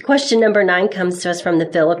 Question number 9 comes to us from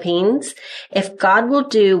the Philippines. If God will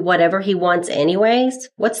do whatever he wants anyways,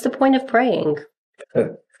 what's the point of praying?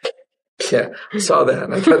 Yeah, I saw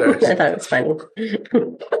that. I thought it was funny.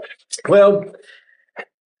 Well,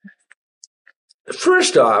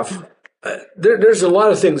 first off, there's a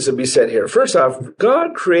lot of things to be said here. First off,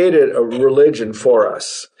 God created a religion for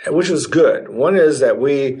us, which is good. One is that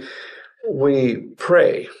we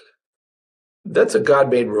pray. That's a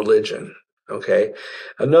God-made religion, okay?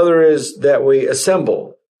 Another is that we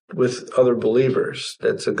assemble with other believers.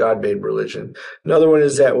 That's a God-made religion. Another one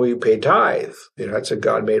is that we pay tithe. That's a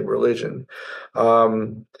God-made religion.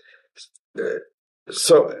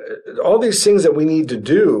 So all these things that we need to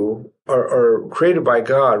do are created by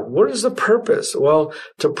God. What is the purpose? Well,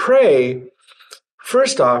 to pray,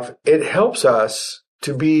 first off, it helps us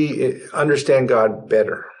to understand God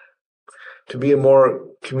better, to be in more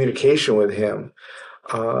communication with him.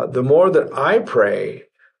 The more that I pray,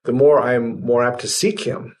 the more I'm more apt to seek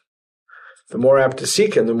him. The more I'm apt to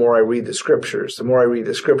seek him, the more I read the scriptures. The more I read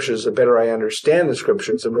the scriptures, the better I understand the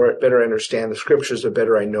scriptures. The more better I understand the scriptures, the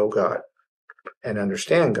better I know God and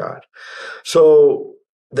understand God. So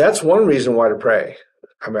that's one reason why to pray.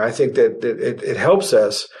 I mean, I think that it helps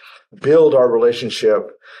us build our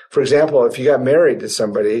relationship. For example, if you got married to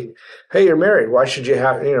somebody, hey, you're married. Why should you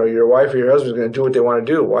have, your wife or your husband's going to do what they want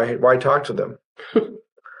to do? Why talk to them?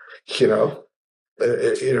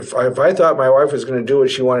 If I thought my wife was going to do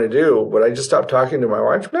what she wanted to do, would I just stop talking to my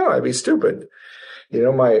wife? No, I'd be stupid.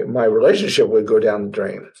 My relationship would go down the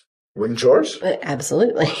drain. Wouldn't yours?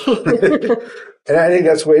 Absolutely. And I think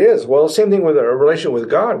that's the way it is. Well, same thing with our relationship with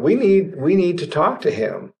God. We need to talk to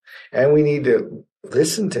him, and we need to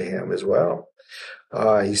listen to him as well.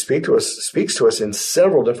 He speaks to us in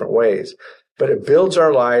several different ways, but it builds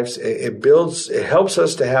our lives. It helps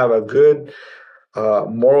us to have a good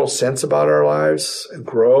moral sense about our lives,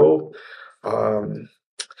 grow. And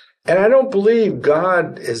I don't believe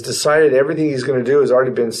God has decided everything he's going to do has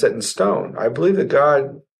already been set in stone. I believe that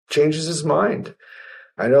God changes his mind.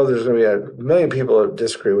 I know there's going to be a million people that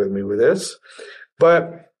disagree with me with this,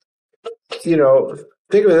 but, think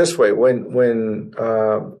of it this way. When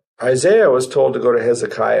Isaiah was told to go to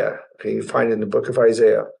Hezekiah, okay, you find it in the book of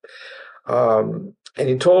Isaiah, and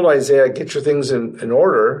he told Isaiah, get your things in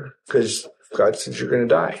order because God said you're going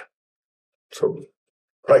to die. So,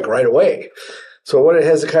 right away. So what did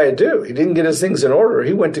Hezekiah do? He didn't get his things in order.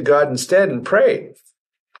 He went to God instead and prayed.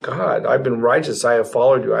 God, I've been righteous. I have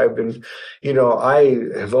followed you. I've been, I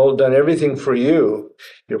have all done everything for you.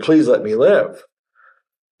 Please let me live.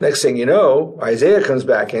 Next thing you know, Isaiah comes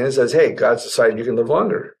back in and says, hey, God's decided you can live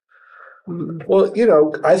longer. Well,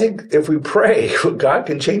 I think if we pray, God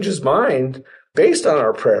can change his mind based on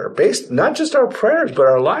our prayer, based not just our prayers, but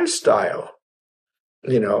our lifestyle.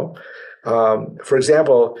 For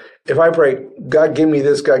example, if I pray, God give me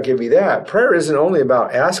this, God give me that, prayer isn't only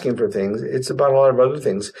about asking for things, it's about a lot of other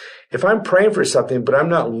things. If I'm praying for something, but I'm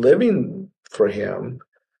not living for him,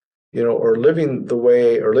 or living the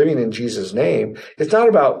way, or living in Jesus' name, it's not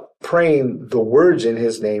about praying the words in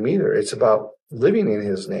his name either. It's about living in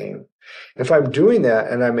his name. If I'm doing that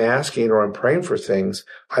and I'm asking or I'm praying for things,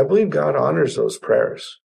 I believe God honors those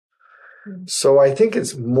prayers. So I think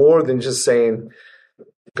it's more than just saying,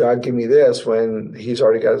 God, give me this, when he's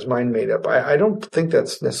already got his mind made up. I don't think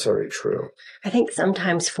that's necessarily true. I think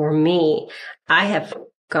sometimes for me, I have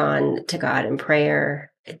gone to God in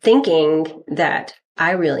prayer thinking that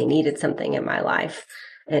I really needed something in my life.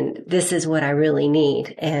 And this is what I really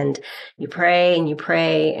need. And you pray,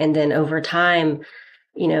 and then over time,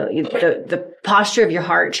 the posture of your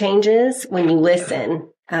heart changes when you listen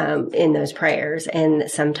in those prayers. And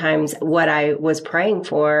sometimes what I was praying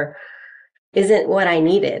for isn't what I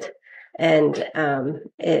needed. And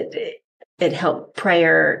it helped.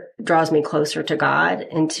 Prayer draws me closer to God,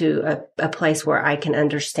 into a place where I can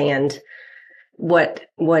understand what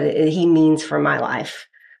he means for my life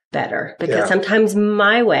better. Because sometimes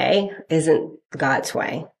my way isn't God's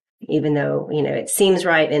way, even though, it seems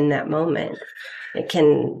right in that moment. It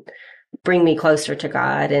can bring me closer to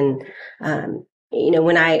God. And,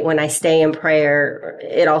 when I stay in prayer,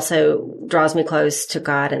 it also draws me close to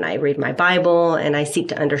God, and I read my Bible and I seek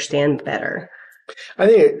to understand better. I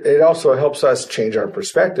think it also helps us change our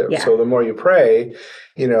perspective. Yeah. So the more you pray,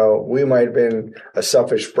 we might have been a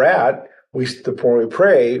selfish brat. The more we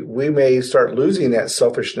pray, we may start losing that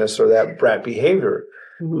selfishness or that brat behavior.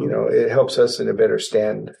 Mm-hmm. It helps us in a better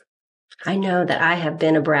stand. I know that I have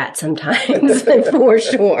been a brat sometimes, for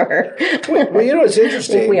sure. Well, it's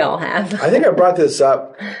interesting. We all have. I think I brought this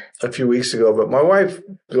up a few weeks ago, but my wife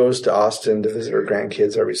goes to Austin to visit her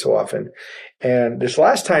grandkids every so often. And this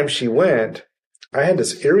last time she went, I had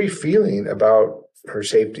this eerie feeling about her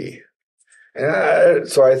safety. And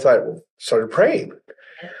so I started praying.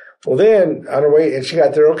 Well, then on her way, and she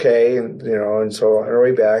got there okay, and so on her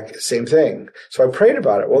way back, same thing. So I prayed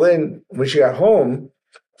about it. Well, then when she got home,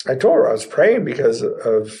 I told her I was praying because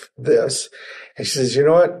of this. And she says, you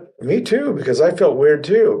know what? Me too, because I felt weird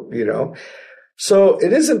too, So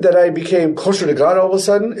it isn't that I became closer to God all of a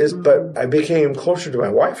sudden, but I became closer to my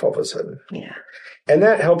wife all of a sudden. Yeah. And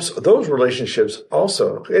that helps those relationships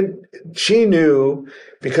also. And she knew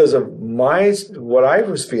because of what I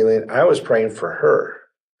was feeling, I was praying for her.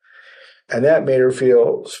 And that made her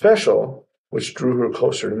feel special, which drew her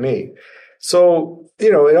closer to me. So,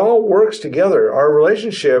 it all works together. Our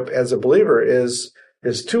relationship as a believer is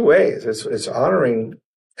two ways. It's honoring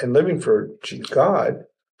and living for God,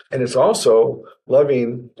 and it's also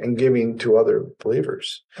loving and giving to other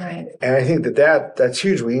believers. Right. And I think that's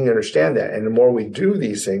huge. We need to understand that. And the more we do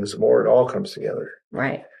these things, the more it all comes together.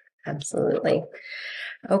 Right. Absolutely.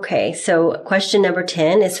 Okay, so question number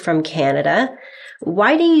 10 is from Canada.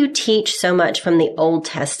 Why do you teach so much from the Old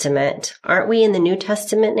Testament? Aren't we in the New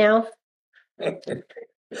Testament now?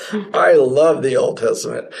 I love the Old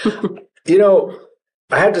Testament. You know,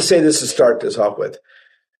 I have to say this to start this off with.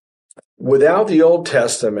 Without the Old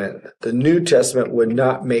Testament, the New Testament would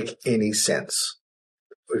not make any sense.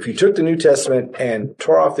 If you took the New Testament and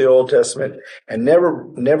tore off the Old Testament and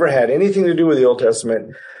never had anything to do with the Old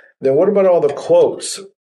Testament, then what about all the quotes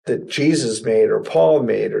that Jesus made or Paul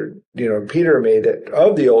made or, Peter made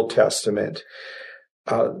of the Old Testament?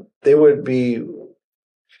 They would be,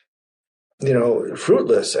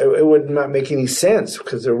 fruitless. It would not make any sense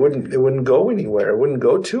because it wouldn't go anywhere. It wouldn't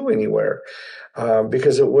go to anywhere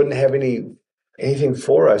because it wouldn't have anything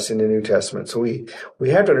for us in the New Testament. So we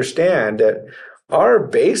have to understand that our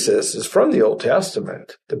basis is from the Old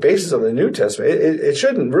Testament. The basis of the New Testament, it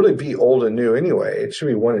shouldn't really be old and new anyway. It should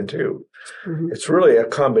be 1 and 2. Mm-hmm. It's really a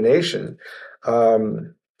combination.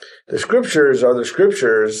 The scriptures are the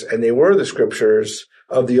scriptures, and they were the scriptures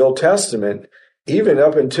of the Old Testament, even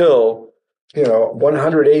up until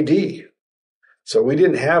 100 AD. So we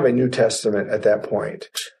didn't have a New Testament at that point.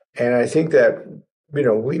 And I think that,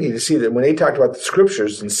 we need to see that when they talked about the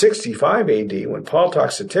scriptures in 65 AD, when Paul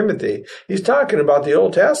talks to Timothy, he's talking about the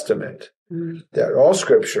Old Testament. Mm-hmm. That all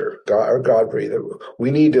scripture, God-breathed.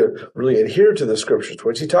 We need to really adhere to the scriptures.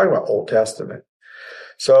 What's he talking about? Old Testament.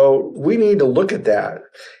 So we need to look at that.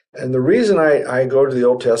 And the reason I go to the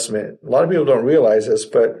Old Testament, a lot of people don't realize this,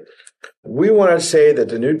 but we want to say that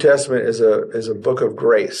the New Testament is a book of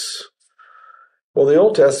grace. Well, the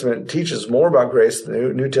Old Testament teaches more about grace than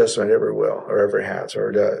the New Testament ever will, or ever has,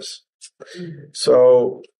 or does. Mm-hmm.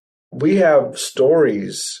 So we have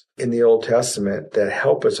stories in the Old Testament that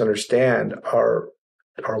help us understand our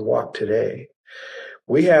walk today.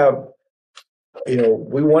 We have,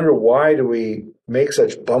 we wonder why do we make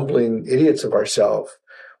such bumbling idiots of ourselves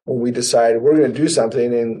when we decide we're going to do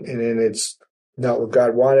something and then it's not what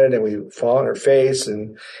God wanted, and we fall on our face,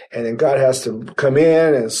 and then God has to come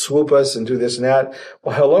in and swoop us and do this and that.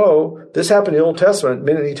 Well, hello, this happened in the Old Testament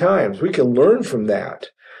many times. We can learn from that.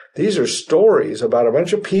 These are stories about a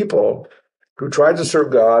bunch of people who tried to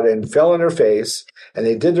serve God and fell on their face, and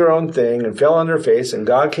they did their own thing and fell on their face, and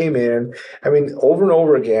God came in. Over and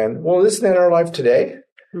over again. Well, isn't that our life today?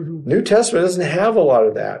 Mm-hmm. New Testament doesn't have a lot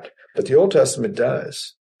of that, but the Old Testament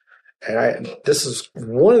does. And this is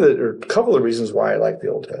a couple of reasons why I like the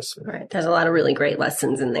Old Testament. Right. There's a lot of really great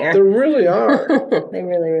lessons in there. There really are. They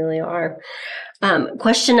really, really are.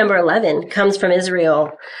 Question number 11 comes from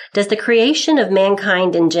Israel. Does the creation of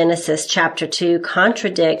mankind in Genesis chapter 2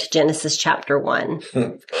 contradict Genesis chapter 1?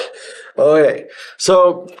 Okay.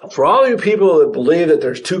 So for all you people that believe that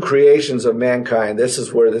there's 2 creations of mankind, this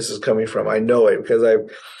is where this is coming from. I know it because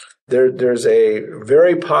there's a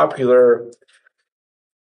very popular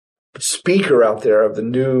speaker out there of the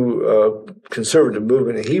new conservative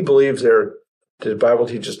movement, and he believes the Bible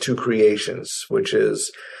teaches 2 creations, which is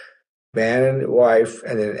man and wife,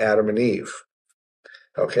 and then Adam and Eve.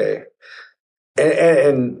 Okay,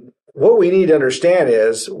 and what we need to understand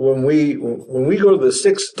is when we go to the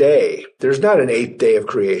 6th day, there's not an 8th day of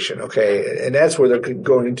creation. Okay, and that's where they're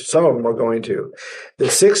going into. Some of them are going to the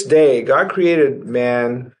 6th day. God created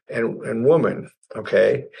man and woman.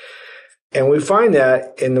 Okay. And we find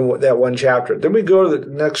that in that one chapter. Then we go to the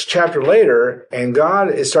next chapter later, and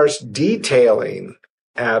God starts detailing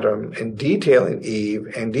Adam and detailing Eve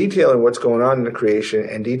and detailing what's going on in the creation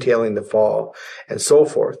and detailing the fall and so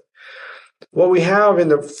forth. What we have in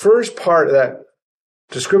the first part of that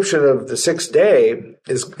description of the 6th day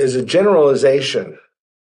is a generalization,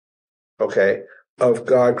 okay, of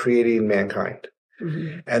God creating mankind.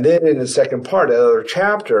 Mm-hmm. And then in the second part, another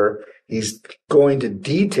chapter, he's going to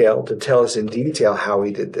tell us in detail how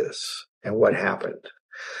he did this and what happened.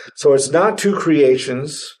 So it's not 2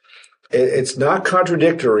 creations. It's not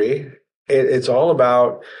contradictory. It's all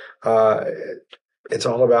about how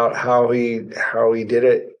he did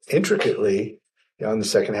it intricately in the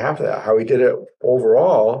second half of that. How he did it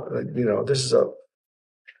overall. This is the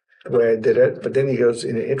way I did it, but then he goes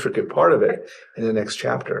in an intricate part of it in the next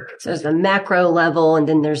chapter. So there's the macro level, and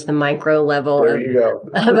then there's the micro level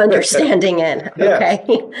of understanding it. Yes. Okay.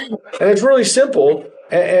 And it's really simple,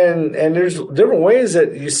 and there's different ways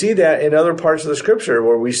that you see that in other parts of the scripture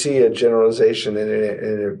where we see a generalization and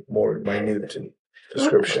a more minute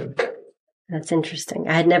description. That's interesting.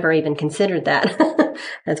 I had never even considered that.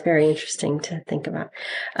 That's very interesting to think about.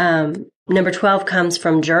 Number 12 comes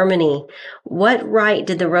from Germany. What right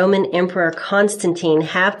did the Roman Emperor Constantine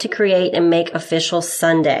have to create and make official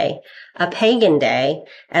Sunday, a pagan day,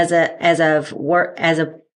 as a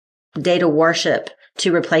day to worship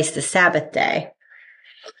to replace the Sabbath day.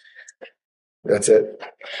 That's it.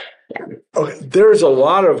 Yeah. Okay. There's a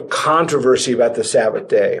lot of controversy about the Sabbath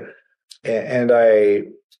day. And I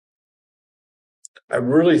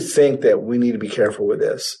really think that we need to be careful with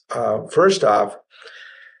this. First off,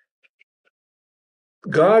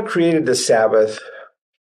 God created the Sabbath,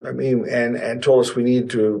 and told us we need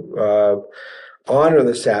to honor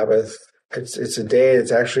the Sabbath. It's a day.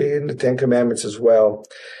 It's actually in the Ten Commandments as well.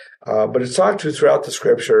 But it's talked to throughout the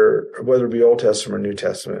Scripture, whether it be Old Testament or New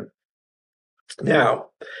Testament. Now,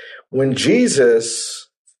 when Jesus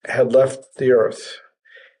had left the earth,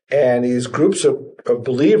 and these groups of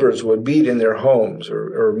believers would meet in their homes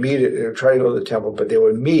or meet or try to go to the temple, but they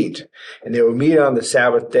would meet, and they would meet on the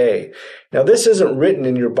Sabbath day. Now, this isn't written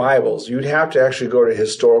in your Bibles. You'd have to actually go to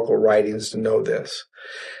historical writings to know this.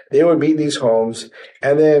 They would meet in these homes,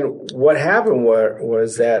 and then what happened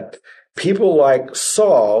was that people like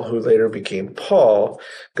Saul, who later became Paul,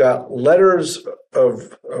 got letters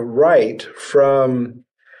of right from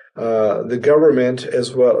the government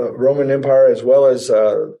as well, Roman Empire, as well as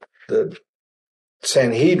the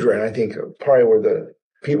Sanhedrin, I think probably were the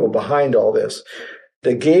people behind all this,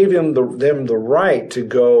 that gave them the right to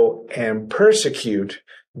go and persecute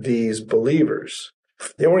these believers.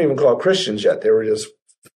 They weren't even called Christians yet. They were just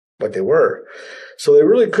what they were. So they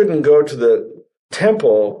really couldn't go to the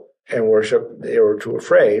temple and worship. They were too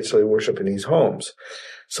afraid, so they worship in these homes.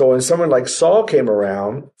 So when someone like Saul came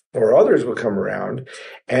around, or others would come around,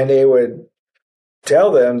 and they would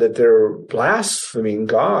tell them that they're blaspheming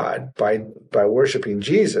God by worshiping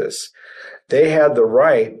Jesus, they had the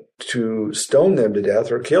right to stone them to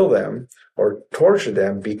death or kill them or torture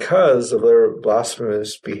them because of their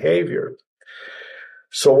blasphemous behavior.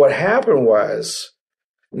 So what happened was,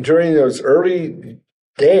 during those early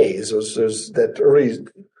days, that early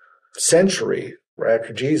century right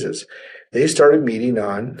after Jesus, they started meeting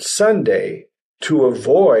on Sunday to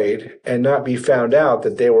avoid and not be found out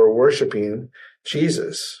that they were worshiping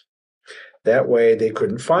Jesus. That way they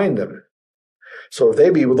couldn't find them. So if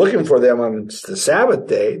they'd be looking for them on the Sabbath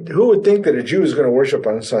day, who would think that a Jew is going to worship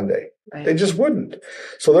on Sunday? Right. They just wouldn't.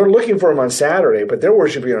 So they're looking for them on Saturday, but they're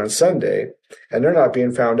worshiping on Sunday, and they're not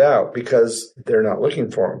being found out because they're not looking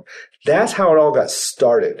for them. That's how it all got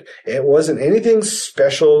started. It wasn't anything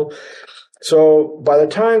special. So by the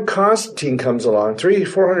time Constantine comes along,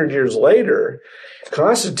 400 years later,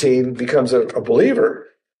 Constantine becomes a believer,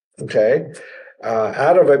 okay,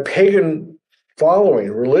 out of a pagan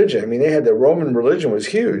following religion. I mean, they had the Roman religion was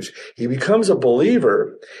huge. He becomes a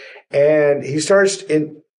believer, and he starts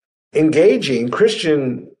engaging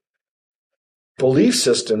Christian belief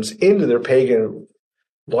systems into their pagan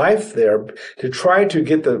life there to try to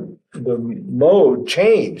get the mode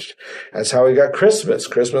changed. That's how we got Christmas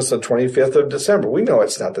the 25th of December. We know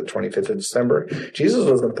it's not the 25th of December. Jesus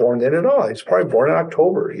wasn't born then at all. He's probably born in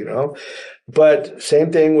October, But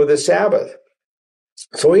same thing with the Sabbath.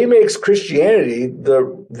 So he makes Christianity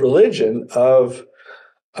the religion of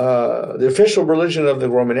the official religion of the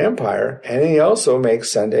Roman Empire, and he also makes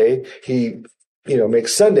Sunday,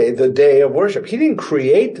 makes Sunday the day of worship. He didn't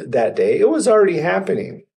create that day. It was already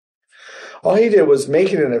happening. All he did was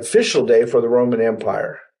make it an official day for the Roman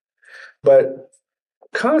Empire. But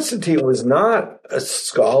Constantine was not a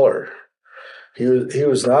scholar. He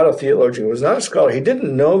was not a theologian. He was not a scholar. He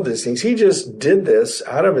didn't know these things. He just did this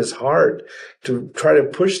out of his heart to try to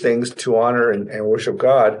push things to honor and worship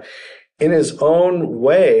God in his own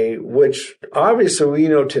way, which obviously we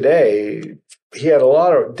know today he did a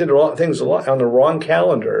lot of things on the wrong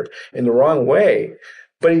calendar in the wrong way,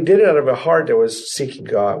 but he did it out of a heart that was seeking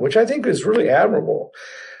God, which I think is really admirable.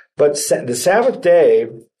 But the Sabbath day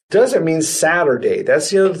doesn't mean Saturday.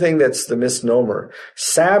 That's the other thing that's the misnomer.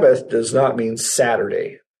 Sabbath does not mean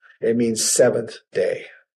Saturday. It means seventh day.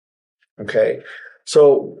 Okay?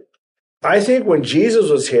 So I think when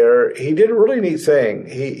Jesus was here, he did a really neat thing.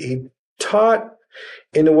 He taught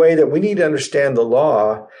in a way that we need to understand the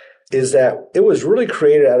law is that it was really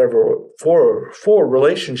created out of for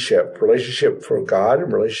relationship for God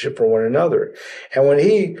and relationship for one another. And when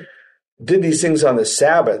he did these things on the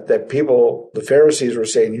Sabbath that the Pharisees were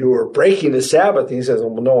saying, you were breaking the Sabbath. And he says,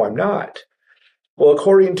 well, no, I'm not. Well,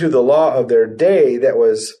 according to the law of their day, that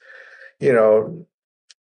was,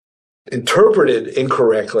 interpreted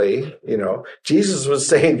incorrectly, Jesus was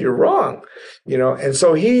saying, you're wrong, and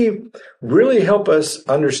so he really helped us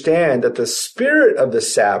understand that the spirit of the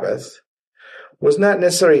Sabbath was not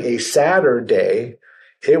necessarily a Saturday.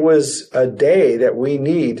 It was a day that we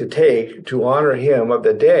need to take to honor him of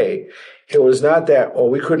the day. It was not that,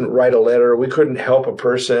 we couldn't write a letter, we couldn't help a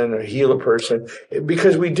person or heal a person,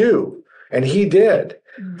 because we do. And he did.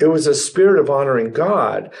 It was a spirit of honoring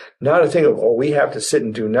God, not a thing of, oh, we have to sit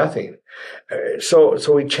and do nothing. So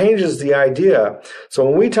he changes the idea. So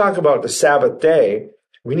when we talk about the Sabbath day,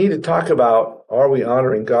 we need to talk about, are we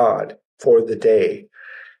honoring God for the day?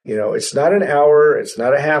 It's not an hour. It's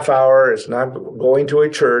not a half hour. It's not going to a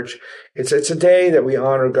church. It's a day that we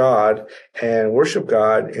honor God and worship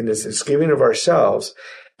God in this giving of ourselves.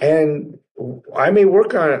 And I may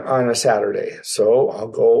work on a Saturday, so I'll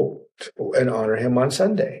go and honor him on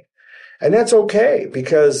Sunday. And that's okay,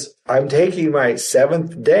 because I'm taking my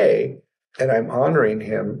seventh day and I'm honoring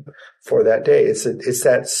him for that day. It's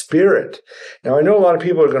that spirit. Now, I know a lot of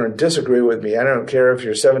people are going to disagree with me. I don't care if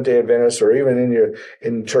you're Seventh-day Adventist or even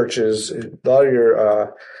in churches. A lot of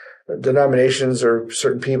your denominations or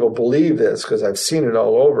certain people believe this, because I've seen it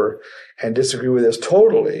all over, and disagree with this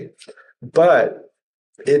totally. But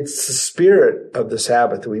it's the spirit of the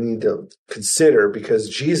Sabbath that we need to consider, because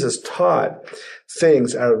Jesus taught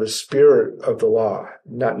things out of the spirit of the law,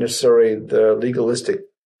 not necessarily the legalistic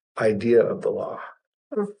idea of the law.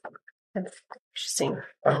 That's interesting.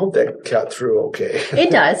 I hope that got through okay.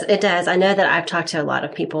 It does. It does. I know that I've talked to a lot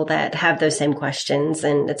of people that have those same questions,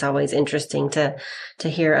 and it's always interesting to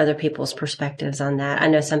hear other people's perspectives on that. I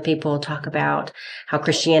know some people talk about how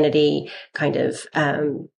Christianity kind of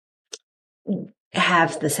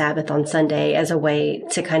have the Sabbath on Sunday as a way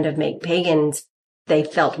to kind of make pagans, they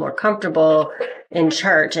felt more comfortable in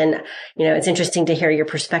church. And, it's interesting to hear your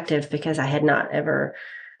perspective, because I had not ever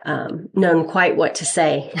known quite what to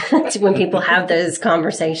say when people have those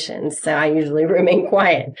conversations. So I usually remain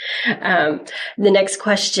quiet. The next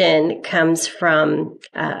question comes from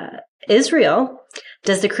Israel.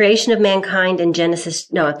 Does the creation of mankind in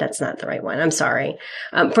Genesis, no, that's not the right one. I'm sorry.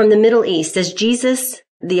 From the Middle East, does Jesus,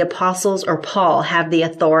 the apostles, or Paul have the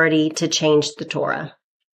authority to change the Torah?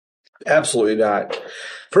 Absolutely not.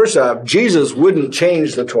 First off, Jesus wouldn't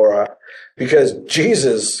change the Torah, because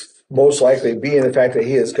Jesus, most likely being the fact that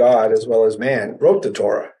he is God as well as man, wrote the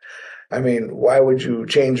Torah. I mean, why would you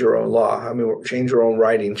change your own law? I mean, change your own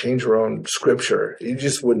writing, change your own scripture. You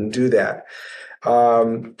just wouldn't do that.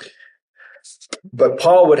 But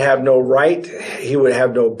Paul would have no right. He would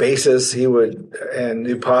have no basis. And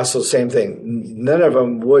the apostles, same thing. None of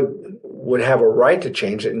them would have a right to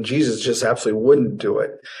change it, and Jesus just absolutely wouldn't do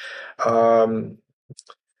it.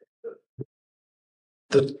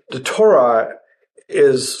 The Torah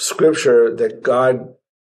is scripture that God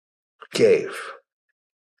gave.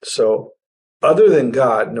 So other than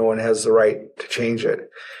God, no one has the right to change it.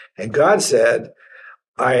 And God said,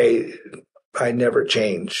 I never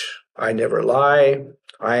change. I never lie.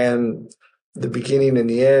 I am the beginning and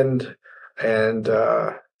the end. And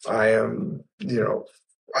I am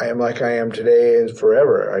like I am today and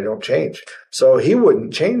forever. I don't change. So he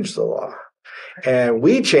wouldn't change the law. And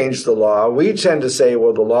we change the law. We tend to say,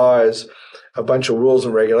 well, the law is a bunch of rules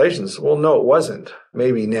and regulations. Well, no, it wasn't.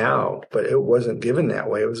 Maybe now, but it wasn't given that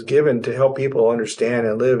way. It was given to help people understand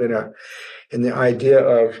and live in the idea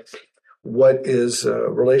of what is a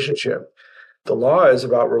relationship. The law is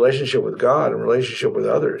about relationship with God and relationship with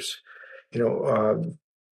others. The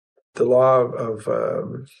law of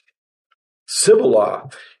civil law,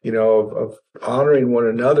 of honoring one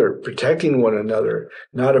another, protecting one another,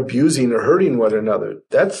 not abusing or hurting one another.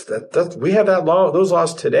 That's we have that law, those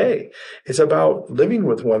laws today. It's about living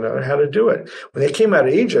with one another, how to do it. When they came out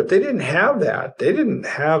of Egypt, they didn't have that. They didn't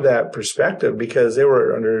have that perspective, because they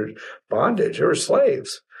were under bondage. They were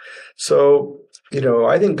slaves. So,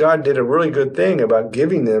 I think God did a really good thing about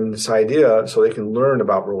giving them this idea so they can learn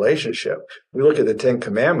about relationship. We look at the Ten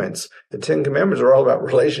Commandments. The Ten Commandments are all about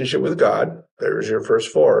relationship with God. There's your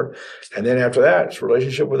first four. And then after that, it's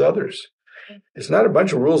relationship with others. It's not a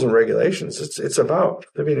bunch of rules and regulations. It's about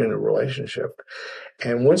living in a relationship.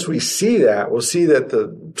 And once we see that, we'll see that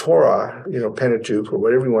the Torah, Pentateuch, or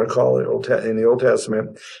whatever you want to call it in the Old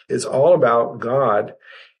Testament, is all about God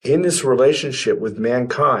in this relationship with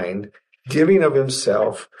mankind, giving of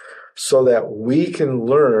himself so that we can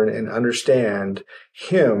learn and understand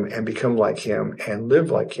him and become like him and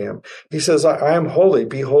live like him. He says, I am holy,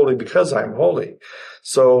 be holy because I am holy.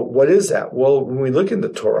 So what is that? Well, when we look in the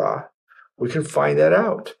Torah, we can find that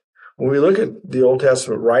out. When we look at the Old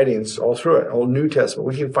Testament writings all through it, Old New Testament,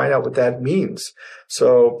 we can find out what that means.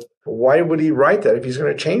 So why would he write that if he's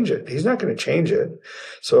going to change it? He's not going to change it.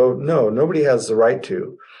 So no, nobody has the right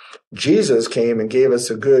to. Jesus came and gave us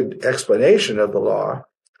a good explanation of the law,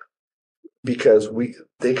 because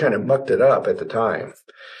they kind of mucked it up at the time.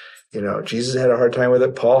 Jesus had a hard time with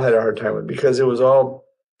it. Paul had a hard time with it, because it was all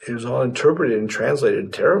interpreted and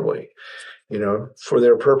translated terribly, for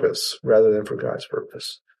their purpose rather than for God's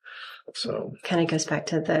purpose. So kind of goes back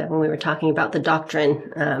to when we were talking about the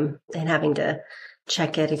doctrine and having to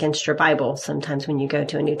check it against your Bible. Sometimes when you go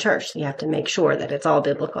to a new church, you have to make sure that it's all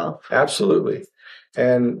biblical. absolutely.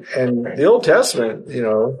 And the Old Testament,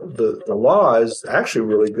 the law is actually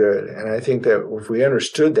really good. And I think that if we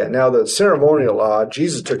understood that, now the ceremonial law,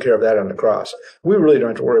 Jesus took care of that on the cross. We really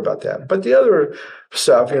don't have to worry about that. But the other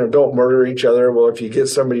stuff, don't murder each other. Well, if you get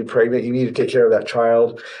somebody pregnant, you need to take care of that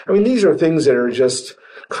child. I mean, these are things that are just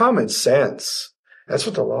common sense. That's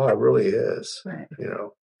what the law really is, Right.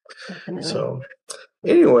 Definitely. So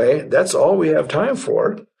anyway, that's all we have time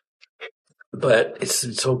for. But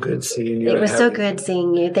it's so good seeing you. It was so good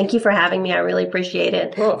seeing you. Thank you for having me. I really appreciate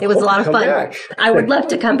it. Well, it was a lot of fun. Back. I would love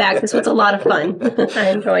to come back. This was a lot of fun. I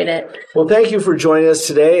enjoyed it. Well, thank you for joining us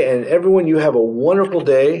today. And everyone, you have a wonderful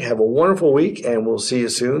day. Have a wonderful week. And we'll see you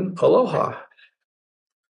soon. Aloha.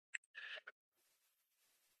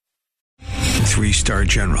 3-star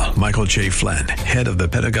General Michael J. Flynn, head of the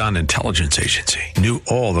Pentagon Intelligence Agency, knew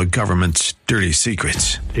all the government's dirty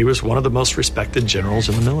secrets. He was one of the most respected generals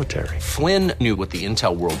in the military. Flynn knew what the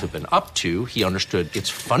intel world had been up to. He understood its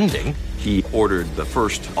funding. He ordered the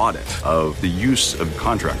first audit of the use of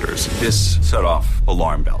contractors. This set off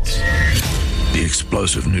alarm bells. The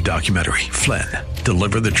explosive new documentary, Flynn,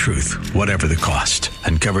 Deliver the Truth, Whatever the Cost,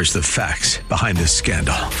 uncovers the facts behind this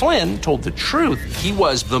scandal. Flynn told the truth. He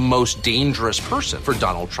was the most dangerous person for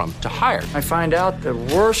Donald Trump to hire. I find out the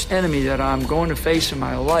worst enemy that I'm going to face in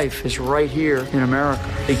my life is right here in America.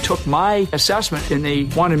 They took my assessment and they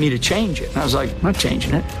wanted me to change it. And I was like, I'm not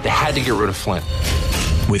changing it. They had to get rid of Flynn.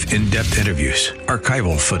 With in-depth interviews,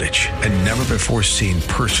 archival footage, and never-before-seen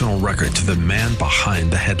personal records of the man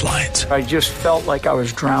behind the headlines. I just felt like I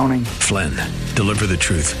was drowning. Flynn, Deliver the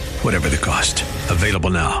Truth, Whatever the Cost.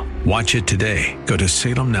 Available now. Watch it today. Go to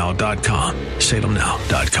salemnow.com.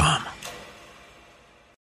 salemnow.com.